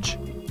message.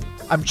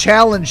 I'm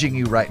challenging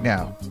you right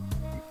now.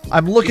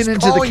 I'm looking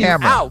into the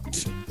camera. You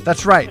out.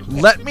 That's right.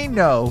 Let me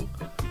know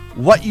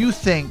what you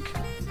think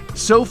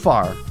so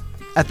far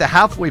at the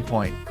halfway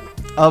point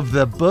of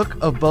the Book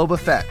of Boba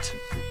Fett.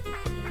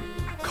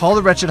 Call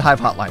the Wretched Hive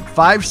hotline,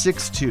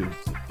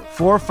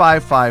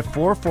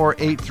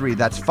 562-455-4483.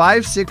 That's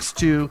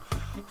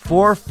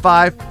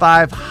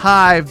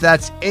 562-455-HIVE.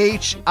 That's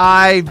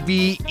HIVE.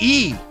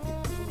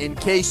 In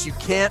case you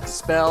can't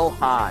spell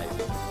hive.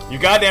 You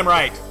goddamn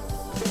right.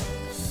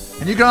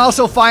 And you can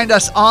also find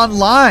us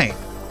online,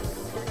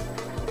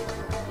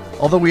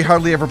 although we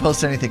hardly ever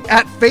post anything,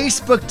 at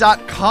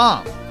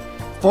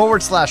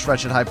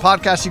facebook.com/Wretched Hive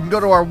Podcast. You can go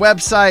to our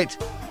website,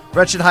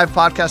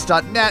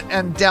 wretchedhivepodcast.net,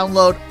 and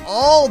download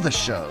all the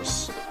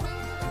shows.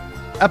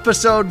 Chapter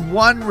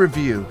 1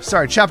 review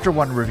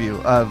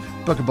of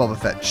Book of Boba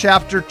Fett.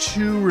 Chapter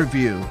 2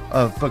 review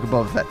of Book of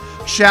Boba Fett.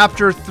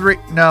 Chapter 3.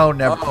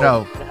 Never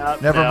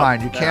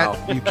mind.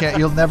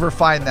 You'll never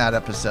find that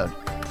episode.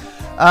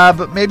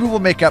 But maybe we'll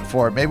make up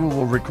for it. Maybe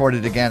we'll record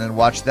it again and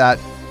watch that.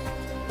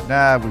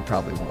 Nah, we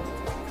probably won't.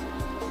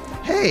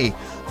 Hey,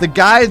 the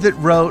guy that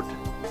wrote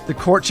The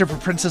Courtship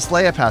of Princess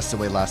Leia passed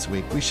away last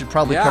week. We should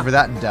probably cover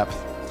that in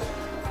depth.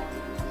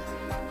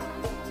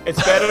 It's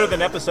better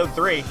than episode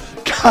 3.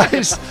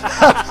 Guys,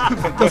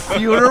 the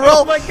funeral.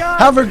 Oh my God.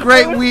 Have a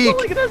great week.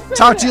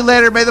 Talk to you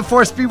later. May the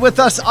Force be with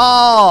us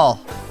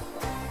all.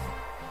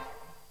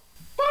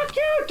 Fuck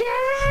you,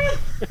 Dad!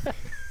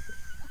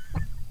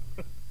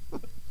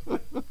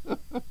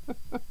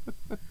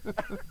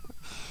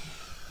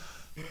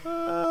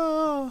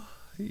 Oh,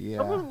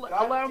 yeah.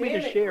 Allow me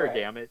to share,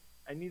 damn it.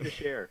 I need to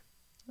share.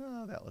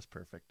 Oh, that was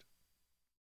perfect.